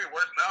 It's way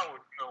worse now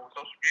with, you know, with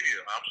social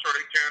media. I'm sure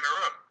they tearing her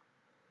up.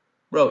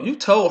 Bro, you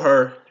told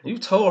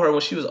her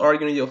when she was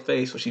arguing in your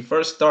face when she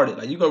first started,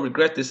 like, you're going to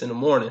regret this in the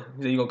morning.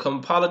 You're going to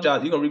come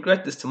apologize. You're going to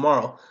regret this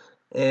tomorrow.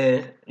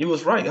 And you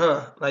was right,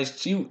 huh? Like,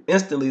 she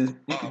instantly,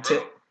 you could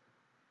tell.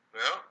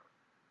 Yeah.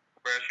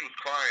 Man, she was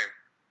crying.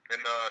 And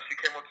she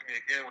came up to me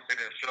again when they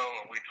didn't show,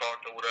 and we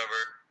talked or whatever.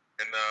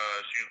 And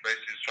she was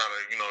basically just trying to,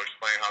 you know,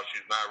 explain how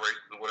she's not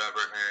racist or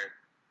whatever. And,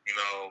 you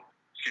know,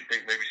 she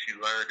think maybe she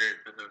learned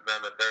it, this is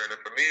that and the third.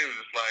 And for me, it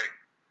was just like,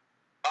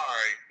 all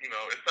right, you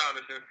know, it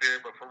sounded sincere,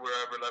 but for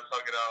whatever, let's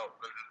hug it out.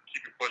 Let's just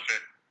keep it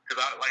pushing.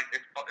 Because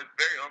it's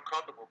very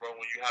uncomfortable, bro,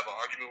 when you have an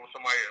argument with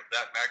somebody of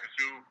that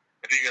magnitude,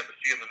 and then you have to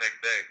see them the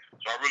next day.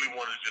 So I really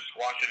wanted to just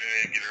squash it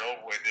and get it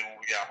over with. Then when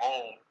we got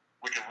home,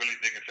 we could really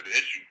dig into the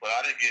issue. But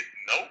I didn't get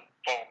no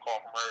phone call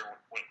from her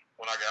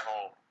when I got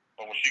home,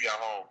 or when she got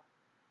home.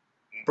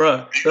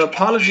 Bruh, the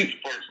apology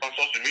on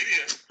social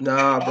media.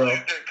 Nah, bro.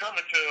 The didn't come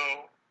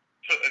until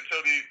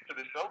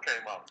the show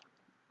came out.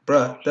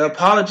 Bruh, the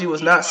apology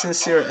was not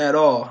sincere at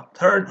all.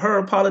 Her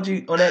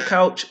apology on that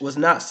couch was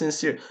not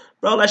sincere.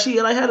 Bro, like, she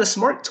had a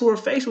smirk to her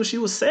face when she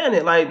was saying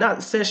it. Like,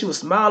 not saying she was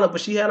smiling, but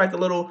she had like a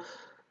little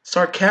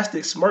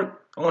sarcastic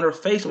smirk on her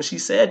face when she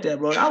said that,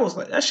 bro. And I was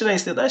like, that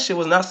shit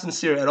was not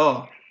sincere at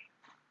all.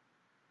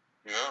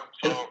 Yeah.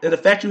 So, and the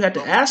fact you had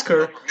to ask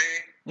her,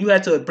 you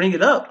had to bring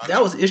it up,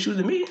 that was an issue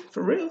to me,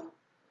 for real.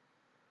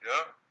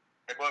 Yeah.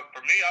 But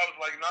for me, I was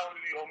like, not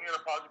only do you owe me an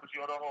apology, but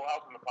you owe the whole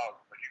house an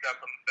apology. Like, you got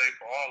something to say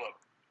for all of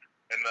them.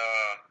 And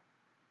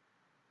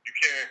you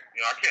can't,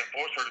 you know, I can't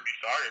force her to be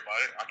sorry about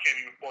it. I can't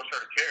even force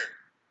her to care.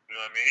 You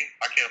know what I mean?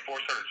 I can't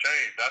force her to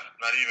change. That's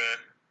not,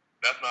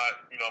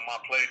 you know, my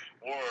place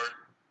or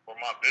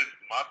my business.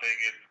 My thing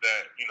is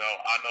that, you know,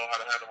 I know how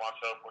to handle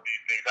myself when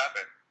these things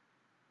happen.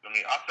 I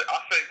mean, I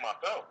save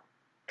myself.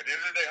 At the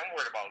end of the day, I'm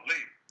worried about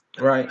Lee.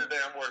 Right. At the end of the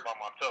day, I'm worried about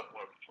myself.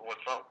 When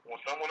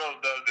someone else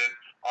does this,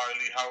 all right,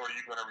 Lee, how are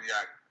you going to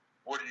react?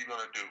 What are you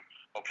going to do?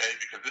 Okay?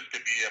 Because this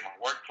could be at my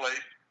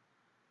workplace.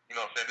 You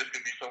know what I'm saying? This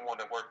could be someone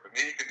that works for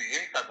me. It could be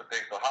any type of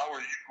thing. So how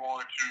are you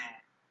going to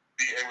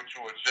be able to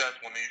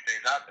adjust when these things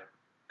happen?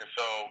 And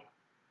so,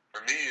 for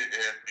me,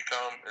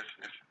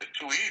 it's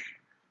too easy.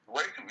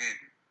 Way too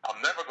easy. I'm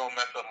never going to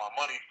mess up my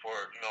money for,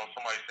 you know,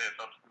 somebody saying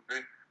something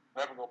stupid.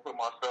 I'm never going to put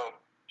myself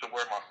to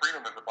where my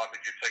freedom is about to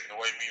get taken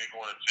away, meaning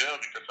going to jail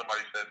because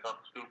somebody said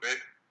something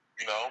stupid,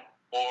 you know,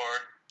 or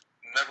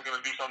never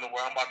gonna do something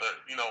where I'm about to,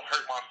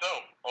 hurt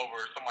myself over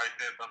somebody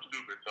saying something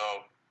stupid. So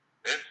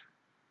it's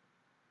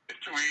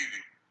too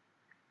easy.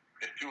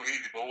 It's too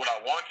easy. But would I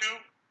want to?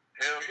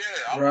 Hell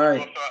yeah. I'll right.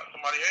 go upside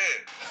somebody's head.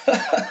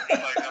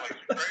 like that, like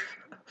you crazy.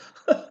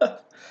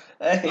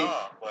 Hey.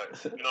 But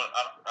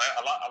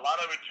a lot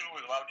of it too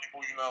is a lot of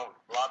people,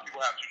 a lot of people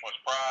have too much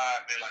pride.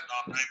 They're like,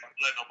 no, I ain't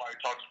gonna let nobody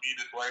talk to me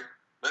this way.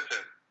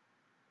 Listen,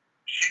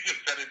 she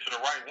just said it to the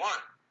right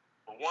one,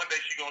 but one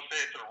day she gonna say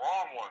it to the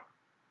wrong one.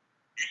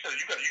 You said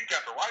you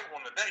got the right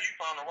one today. You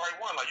found the right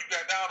one. Like you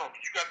got down on me.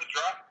 You got the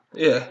drop.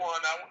 Yeah. You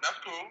won that one. That's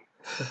cool.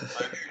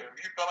 Like if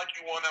you felt like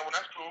you won that one,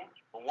 that's cool.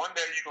 But one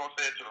day you gonna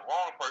say it to the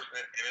wrong person,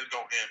 and it's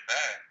gonna end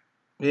bad.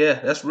 Yeah,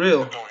 that's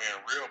real. It's gonna end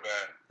real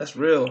bad. That's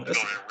real. It's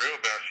gonna end real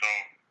bad. So,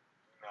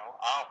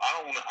 I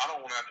don't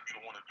want to have to be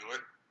the one to do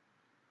it.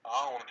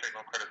 I don't want to take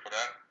no credit for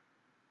that.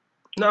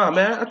 Nah,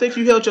 man. I think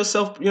you held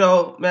yourself.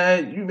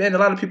 Man, you made a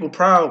lot of people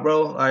proud,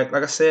 bro. Like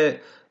I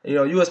said,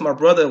 you as my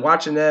brother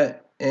watching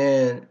that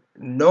and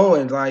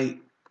knowing like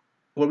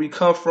where we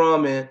come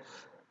from and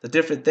the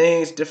different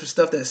things, different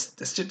stuff the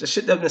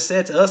shit that's been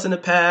said to us in the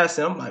past,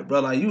 and I'm like, bro,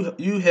 like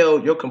you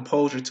held your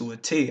composure to a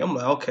T. I'm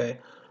like, okay,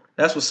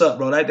 that's what's up,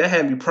 bro. Like that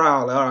had me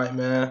proud. Like, all right,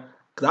 man,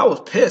 because I was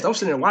pissed. I'm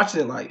sitting there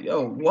watching it, like,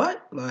 yo,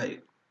 what?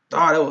 Like,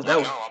 that was.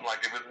 I'm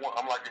like, if it's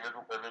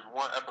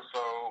one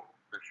episode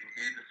that you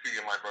need to see,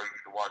 I'm like, bro, you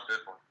need to watch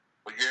this one.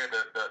 But yeah,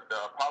 the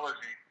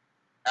apology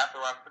after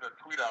I sent a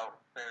tweet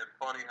out saying it's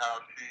funny how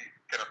she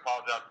can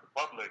apologize to the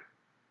public.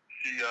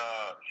 She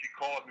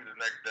called me the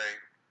next day,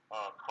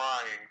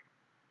 crying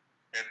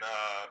and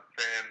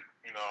saying,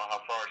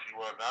 how sorry she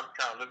was. And I was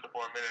kind of listening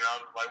for a minute. And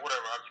I was like,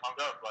 whatever. I just hung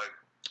up. Like,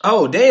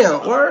 oh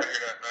damn, word.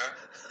 That, man.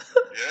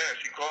 Yeah,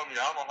 she called me.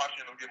 I don't know how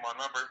she ended up getting my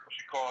number, but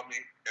she called me,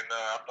 and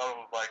I thought it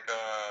was like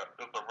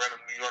it was a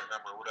random New York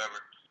number or whatever.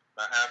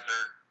 And I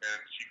answered, and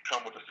she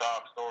come with a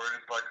sob story.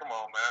 And it's like, come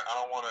on, man. I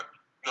don't want to.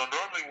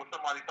 Normally when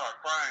somebody starts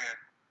crying,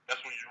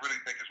 that's when you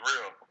really think it's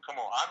real. Come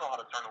on, I know how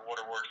to turn the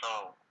waterworks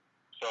on.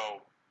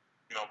 So,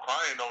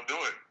 crying don't do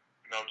it.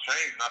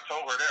 Change. And I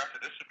told her there, I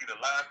said, this should be the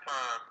last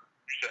time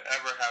you should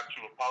ever have to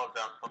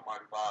apologize to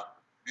somebody by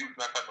using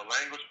that type of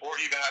language or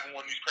even having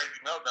one of these crazy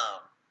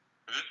meltdowns.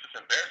 Because it's just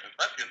embarrassing,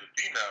 especially as a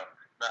female.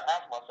 And I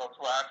asked myself,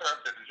 so I asked her, I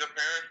said, did your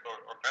parents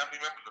or family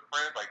members or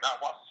friends not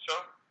watch the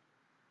show?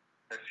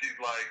 And she's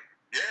like,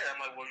 yeah. I'm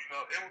like, well,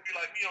 it would be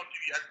like me on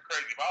TV acting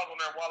crazy. If I was on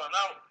there wilding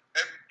out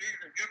every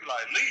season, you'd be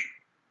like, Lee,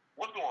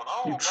 what's going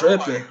on? You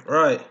tripping,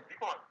 right.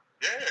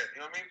 Yeah,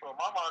 you know what I mean? So in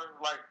my mind,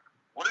 it's like,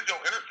 what is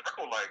your inner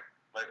circle like?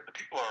 Like, the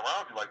people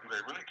around you, like, do they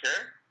really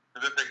care?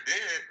 Because if they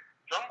did,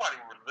 somebody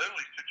would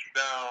literally sit you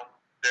down,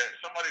 that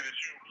somebody that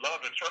you love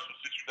and trust would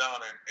sit you down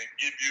and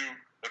give you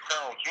the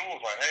crown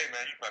jewels, like, hey,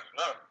 man, you messing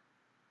up.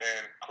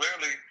 And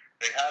clearly,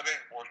 they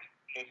haven't, or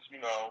just,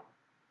 when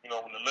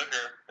the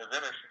liquor is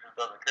in it, she just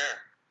doesn't care.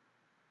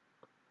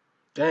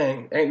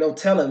 Dang, ain't no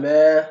telling,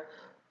 man.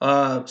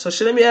 So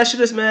let me ask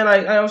you this, man.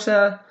 Like, I'm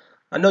saying,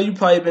 I know you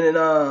probably been in,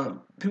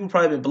 people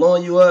probably been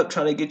blowing you up,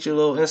 trying to get you a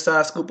little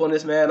inside scoop on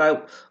this, man.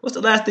 Like, what's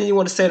the last thing you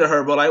want to say to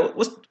her, bro? Like,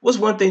 what's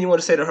one thing you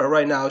want to say to her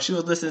right now? If she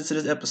was listening to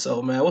this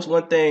episode, man, what's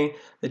one thing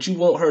that you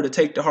want her to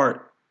take to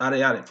heart out of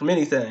it from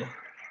anything?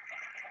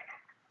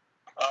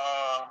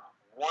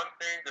 One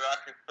thing that I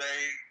could say,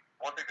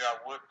 one thing that I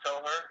would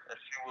tell her if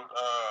she was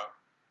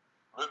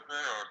listening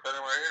or sitting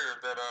right here is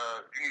that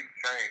you need to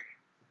change.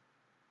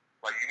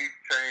 Like, you need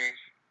to change,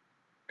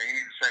 and you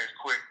need to change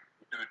quick.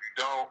 Because if you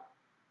don't,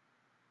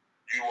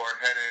 you are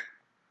headed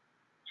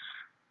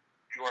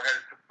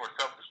for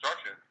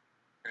self-destruction.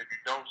 And if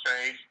you don't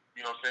change,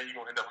 you're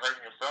going to end up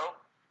hurting yourself,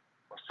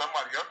 or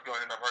somebody else is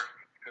going to end up hurting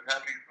you. Because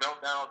having these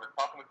meltdowns and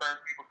talking to certain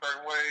people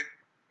certain ways,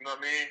 you know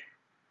what I mean?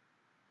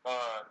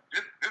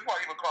 This is why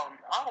even calling me,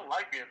 I don't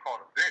like being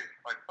called a bitch.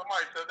 Like,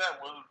 somebody said that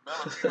was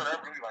that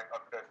really like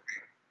upset me.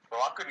 So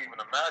I couldn't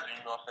even imagine,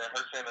 her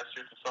saying that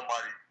shit to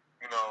somebody,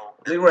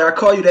 Leroy, I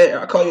call you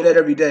that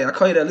every day. I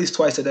call you that at least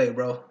twice a day,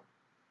 bro.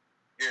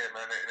 Yeah,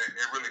 man,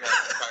 it really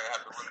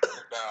have to really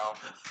sit down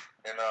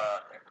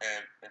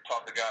and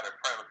talk to God and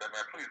pray with that,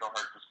 man. Please don't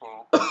hurt this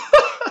fool. But,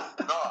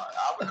 no,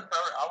 I would just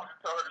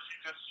tell her that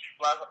she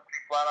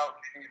flat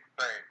out, she needs to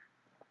change.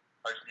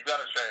 Like, you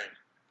gotta change.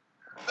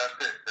 That's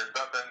it. There's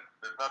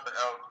nothing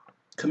else.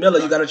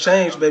 Camilla, you gotta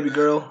change, baby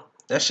girl.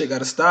 That shit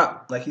gotta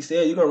stop. Like he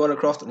said, you're gonna run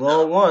across the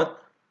wrong one.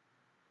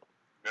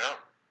 Yeah.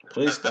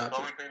 Please stop. That's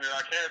the only thing that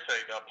I can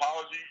say. The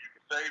apology, you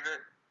can save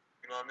it.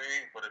 You know what I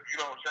mean? But if you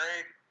don't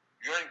change,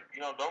 you ain't.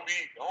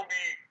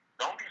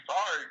 Don't be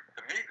sorry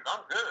to me because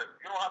I'm good.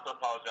 You don't have to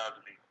apologize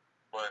to me.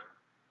 But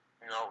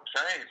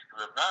change,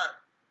 because if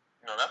not,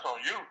 that's on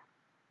you.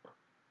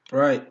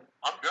 Right.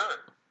 I'm good.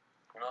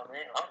 You know what I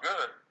mean? I'm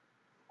good.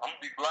 I'm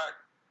gonna be black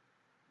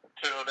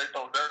until they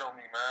throw dirt on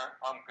me, man.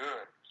 I'm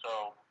good.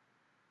 So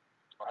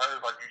for her,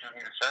 it's like you just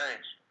need to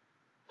change.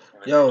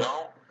 And if you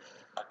don't,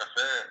 like I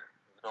said,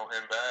 it's gonna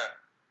end bad.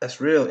 That's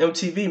real.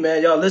 MTV,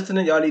 man, y'all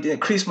listening? Y'all need to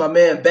increase my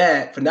man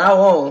bag from now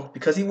on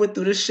because he went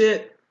through this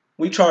shit.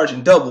 We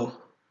charging double.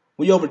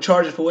 We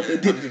overcharging for what they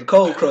did to the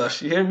Cold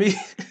Crush. You hear me? There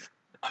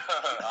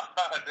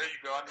you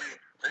go.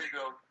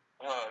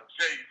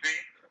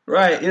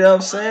 Right, you know what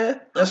I'm saying?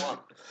 That's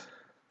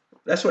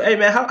what. Hey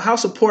man, how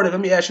supportive?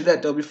 Let me ask you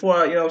that though.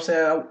 Before you know what I'm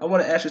saying, I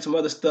want to ask you some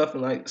other stuff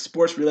and like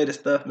sports related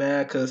stuff,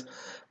 man.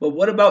 But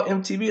what about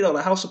MTV though?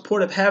 Like, how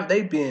supportive have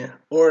they been,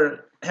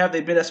 or have they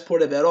been as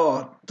supportive at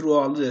all through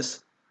all of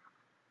this?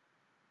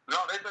 No,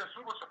 they've been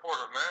super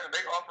supportive, man.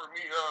 They offered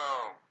me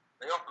a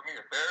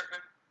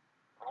therapist.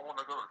 I want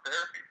to go to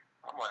therapy.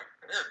 I'm like,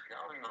 therapy? I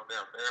don't need no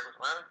damn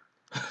therapist, man.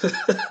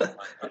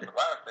 Like, that's the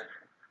last thing.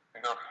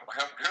 You know, like,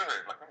 I'm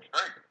good. Like, I'm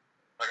straight.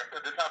 Like I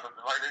said, this happens.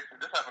 Like they said,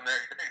 this happened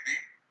every day, B.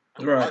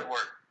 Right.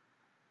 Work.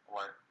 I'm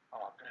like,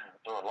 oh damn,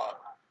 do a lot.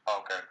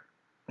 Oh, okay.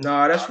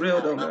 Nah, that's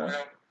real though, man.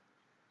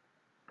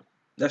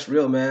 That's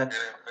real, man. Yeah,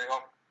 they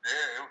was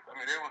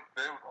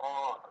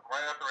all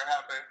right after it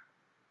happened.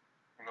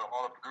 You know,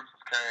 all the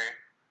producers came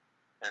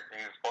and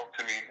spoke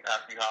to me,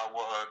 asked me how I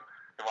was,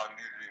 if I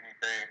needed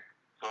anything.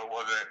 So it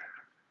wasn't.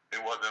 They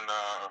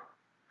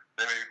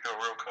made me feel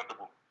real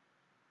comfortable.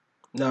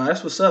 Nah,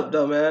 that's what's up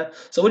though, man.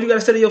 So what you got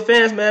to say to your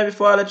fans, man?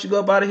 Before I let you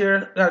go up out of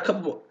here, I got a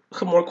couple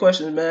more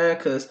questions, man.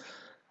 Cause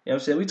you know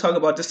what I'm saying, we talk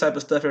about this type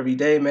of stuff every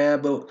day, man.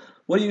 But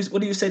what do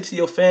you say to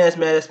your fans,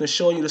 man? That's been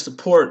showing you the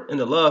support and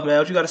the love, man.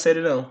 What you got to say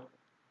to them?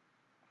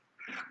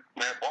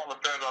 Man, for all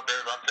the fans out there,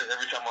 as I say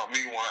every time I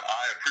meet one,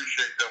 I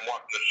appreciate them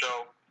watching the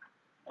show.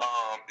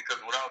 Because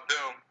without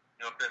them,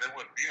 you know what I'm saying, there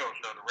wouldn't be no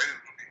show. The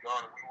ratings would be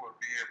gone, and we wouldn't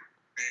be able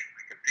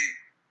to compete.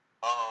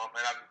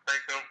 And I just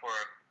thank them for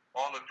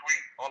all the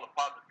tweets, all the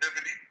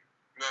positivity.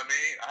 You know what I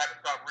mean? I had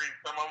to stop reading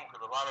some of them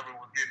because a lot of it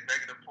was getting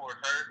negative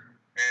towards her.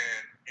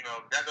 And, you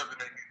know, that doesn't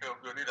make me feel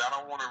good either. I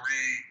don't want to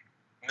read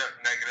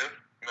nothing negative.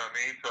 You know what I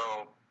mean?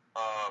 So,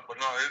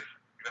 but no, it's,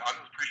 you know, I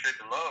just appreciate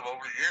the love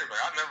over the years. Like,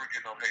 I never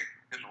get no hate.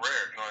 It's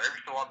rare. You know, every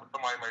so often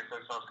somebody might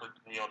say something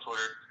to me on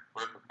Twitter,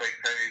 but it's a fake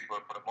page.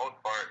 But for the most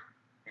part,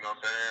 you know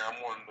what I'm saying,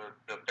 I'm one of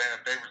the fan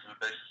favorites, as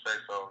they should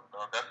say. So,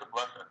 that's a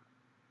blessing.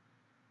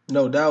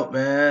 No doubt,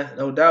 man.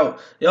 No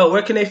doubt. Yo, where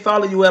can they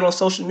follow you at on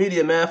social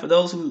media, man? For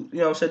those who,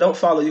 you know what I'm saying, don't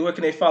follow you, where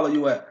can they follow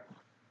you at?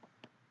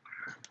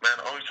 Man,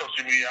 the only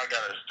social media I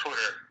got is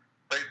Twitter.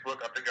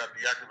 Facebook, I think I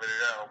deactivated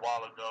that a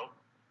while ago.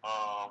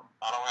 I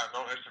don't have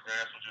no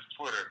Instagram, so just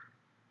Twitter.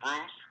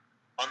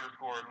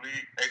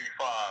 Bruce_Lee85.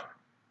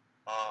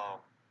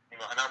 You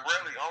know, and I'm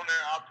rarely on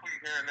there. I'll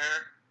tweet here and there.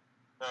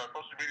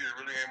 Social media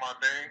really ain't my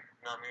thing.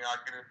 You know what I mean? I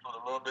get into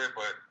it a little bit,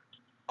 but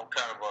I'm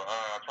kind of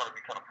I try to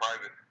be kind of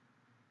private.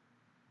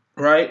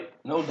 Right,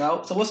 no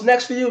doubt. So what's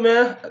next for you,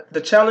 man?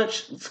 The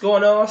challenge that's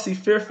going on. I see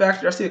Fear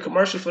Factor. I see a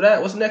commercial for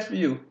that. What's next for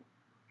you?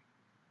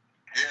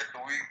 Yeah, so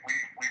we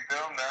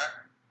filmed that.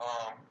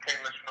 Can't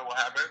let you know what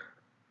happened.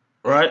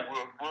 Right.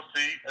 We'll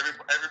see.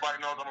 Everybody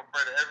knows I'm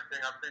afraid of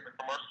everything. I've seen the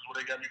commercials where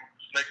they got me with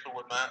snakes or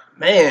whatnot.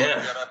 Man.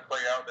 We got that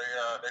play out. They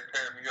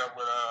paired me up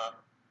with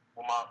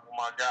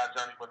my guy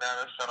Johnny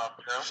Bananas. Shout out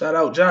to him. Shout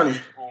out Johnny.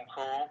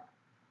 Cool.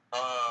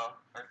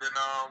 And then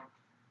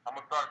I'm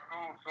gonna start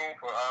school soon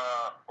for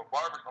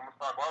barbers. I'm gonna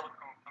start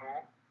barbecue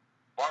soon.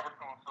 A lot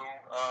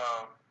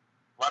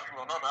of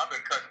people don't know, man. I've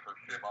been cutting for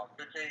shit about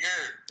 15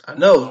 years. I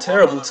know, so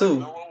terrible too.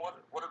 You know,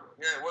 what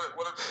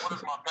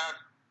is my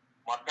passion?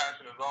 My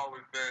passion has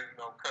always been, you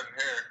know, cutting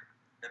hair,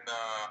 and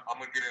I'm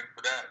gonna get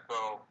into that.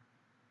 So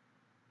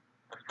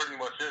that's pretty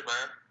much it,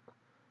 man.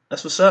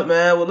 That's what's up,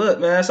 man. Well, look,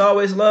 man, it's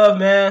always love,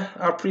 man.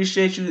 I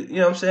appreciate you. You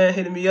know what I'm saying,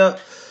 hitting me up,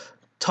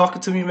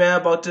 talking to me,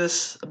 man, about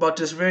this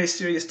very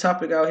serious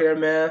topic out here,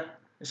 man.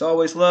 It's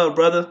always love,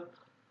 brother.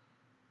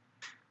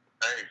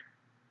 Hey,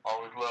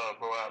 always love,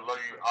 bro. I love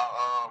you.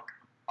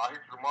 I'll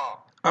hit you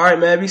tomorrow. All right,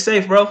 man. Be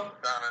safe, bro. Down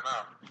and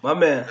out. My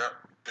man. Yep.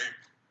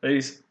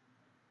 Peace.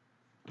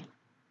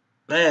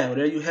 Man, well,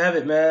 there you have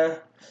it, man.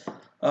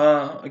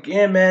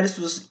 Again, man, this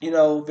was, you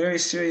know, very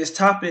serious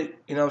topic,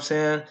 you know what I'm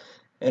saying?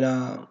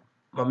 And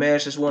my man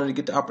just wanted to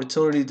get the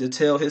opportunity to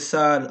tell his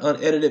side, an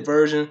unedited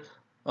version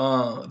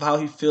of how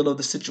he feel of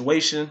the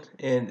situation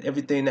and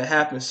everything that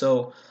happened.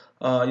 So,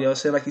 you know what I'm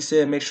saying? Like he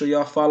said, make sure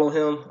y'all follow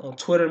him on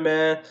Twitter,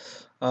 man.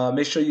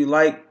 Make sure you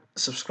like,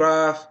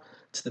 subscribe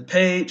to the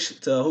page,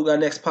 to Who Got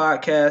Next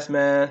podcast,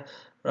 man.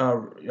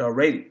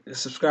 Rate,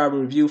 subscribe,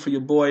 and review for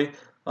your boy.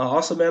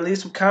 Also, man, leave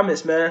some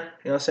comments, man. You know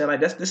what I'm saying?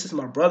 Like, this is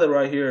my brother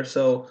right here.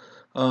 So,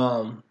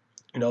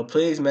 you know,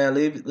 please, man,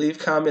 leave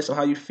comments on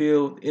how you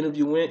feel the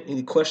interview went.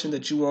 Any questions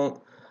that you want,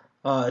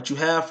 that you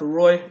have for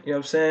Roy, you know what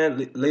I'm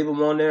saying? Leave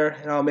them on there,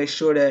 and I'll make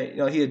sure that, you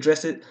know, he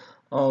address it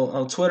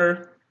on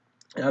Twitter.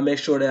 And I'll make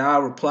sure that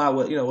I'll reply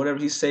with, you know, whatever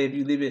he say, if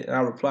you leave it, and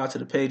I'll reply to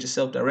the page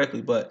itself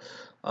directly. But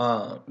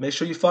make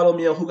sure you follow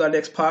me on Who Got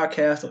Next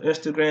podcast on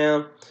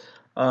Instagram.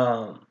 You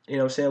know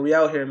what I'm saying? We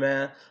out here,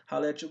 man.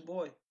 Holla at your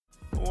boy.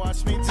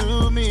 Watch me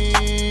do me,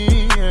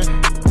 yeah.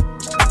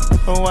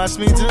 Watch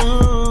me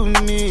do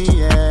me,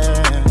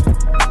 yeah.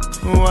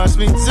 Watch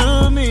me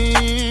do me,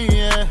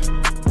 yeah.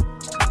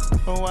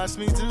 Watch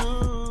me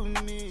do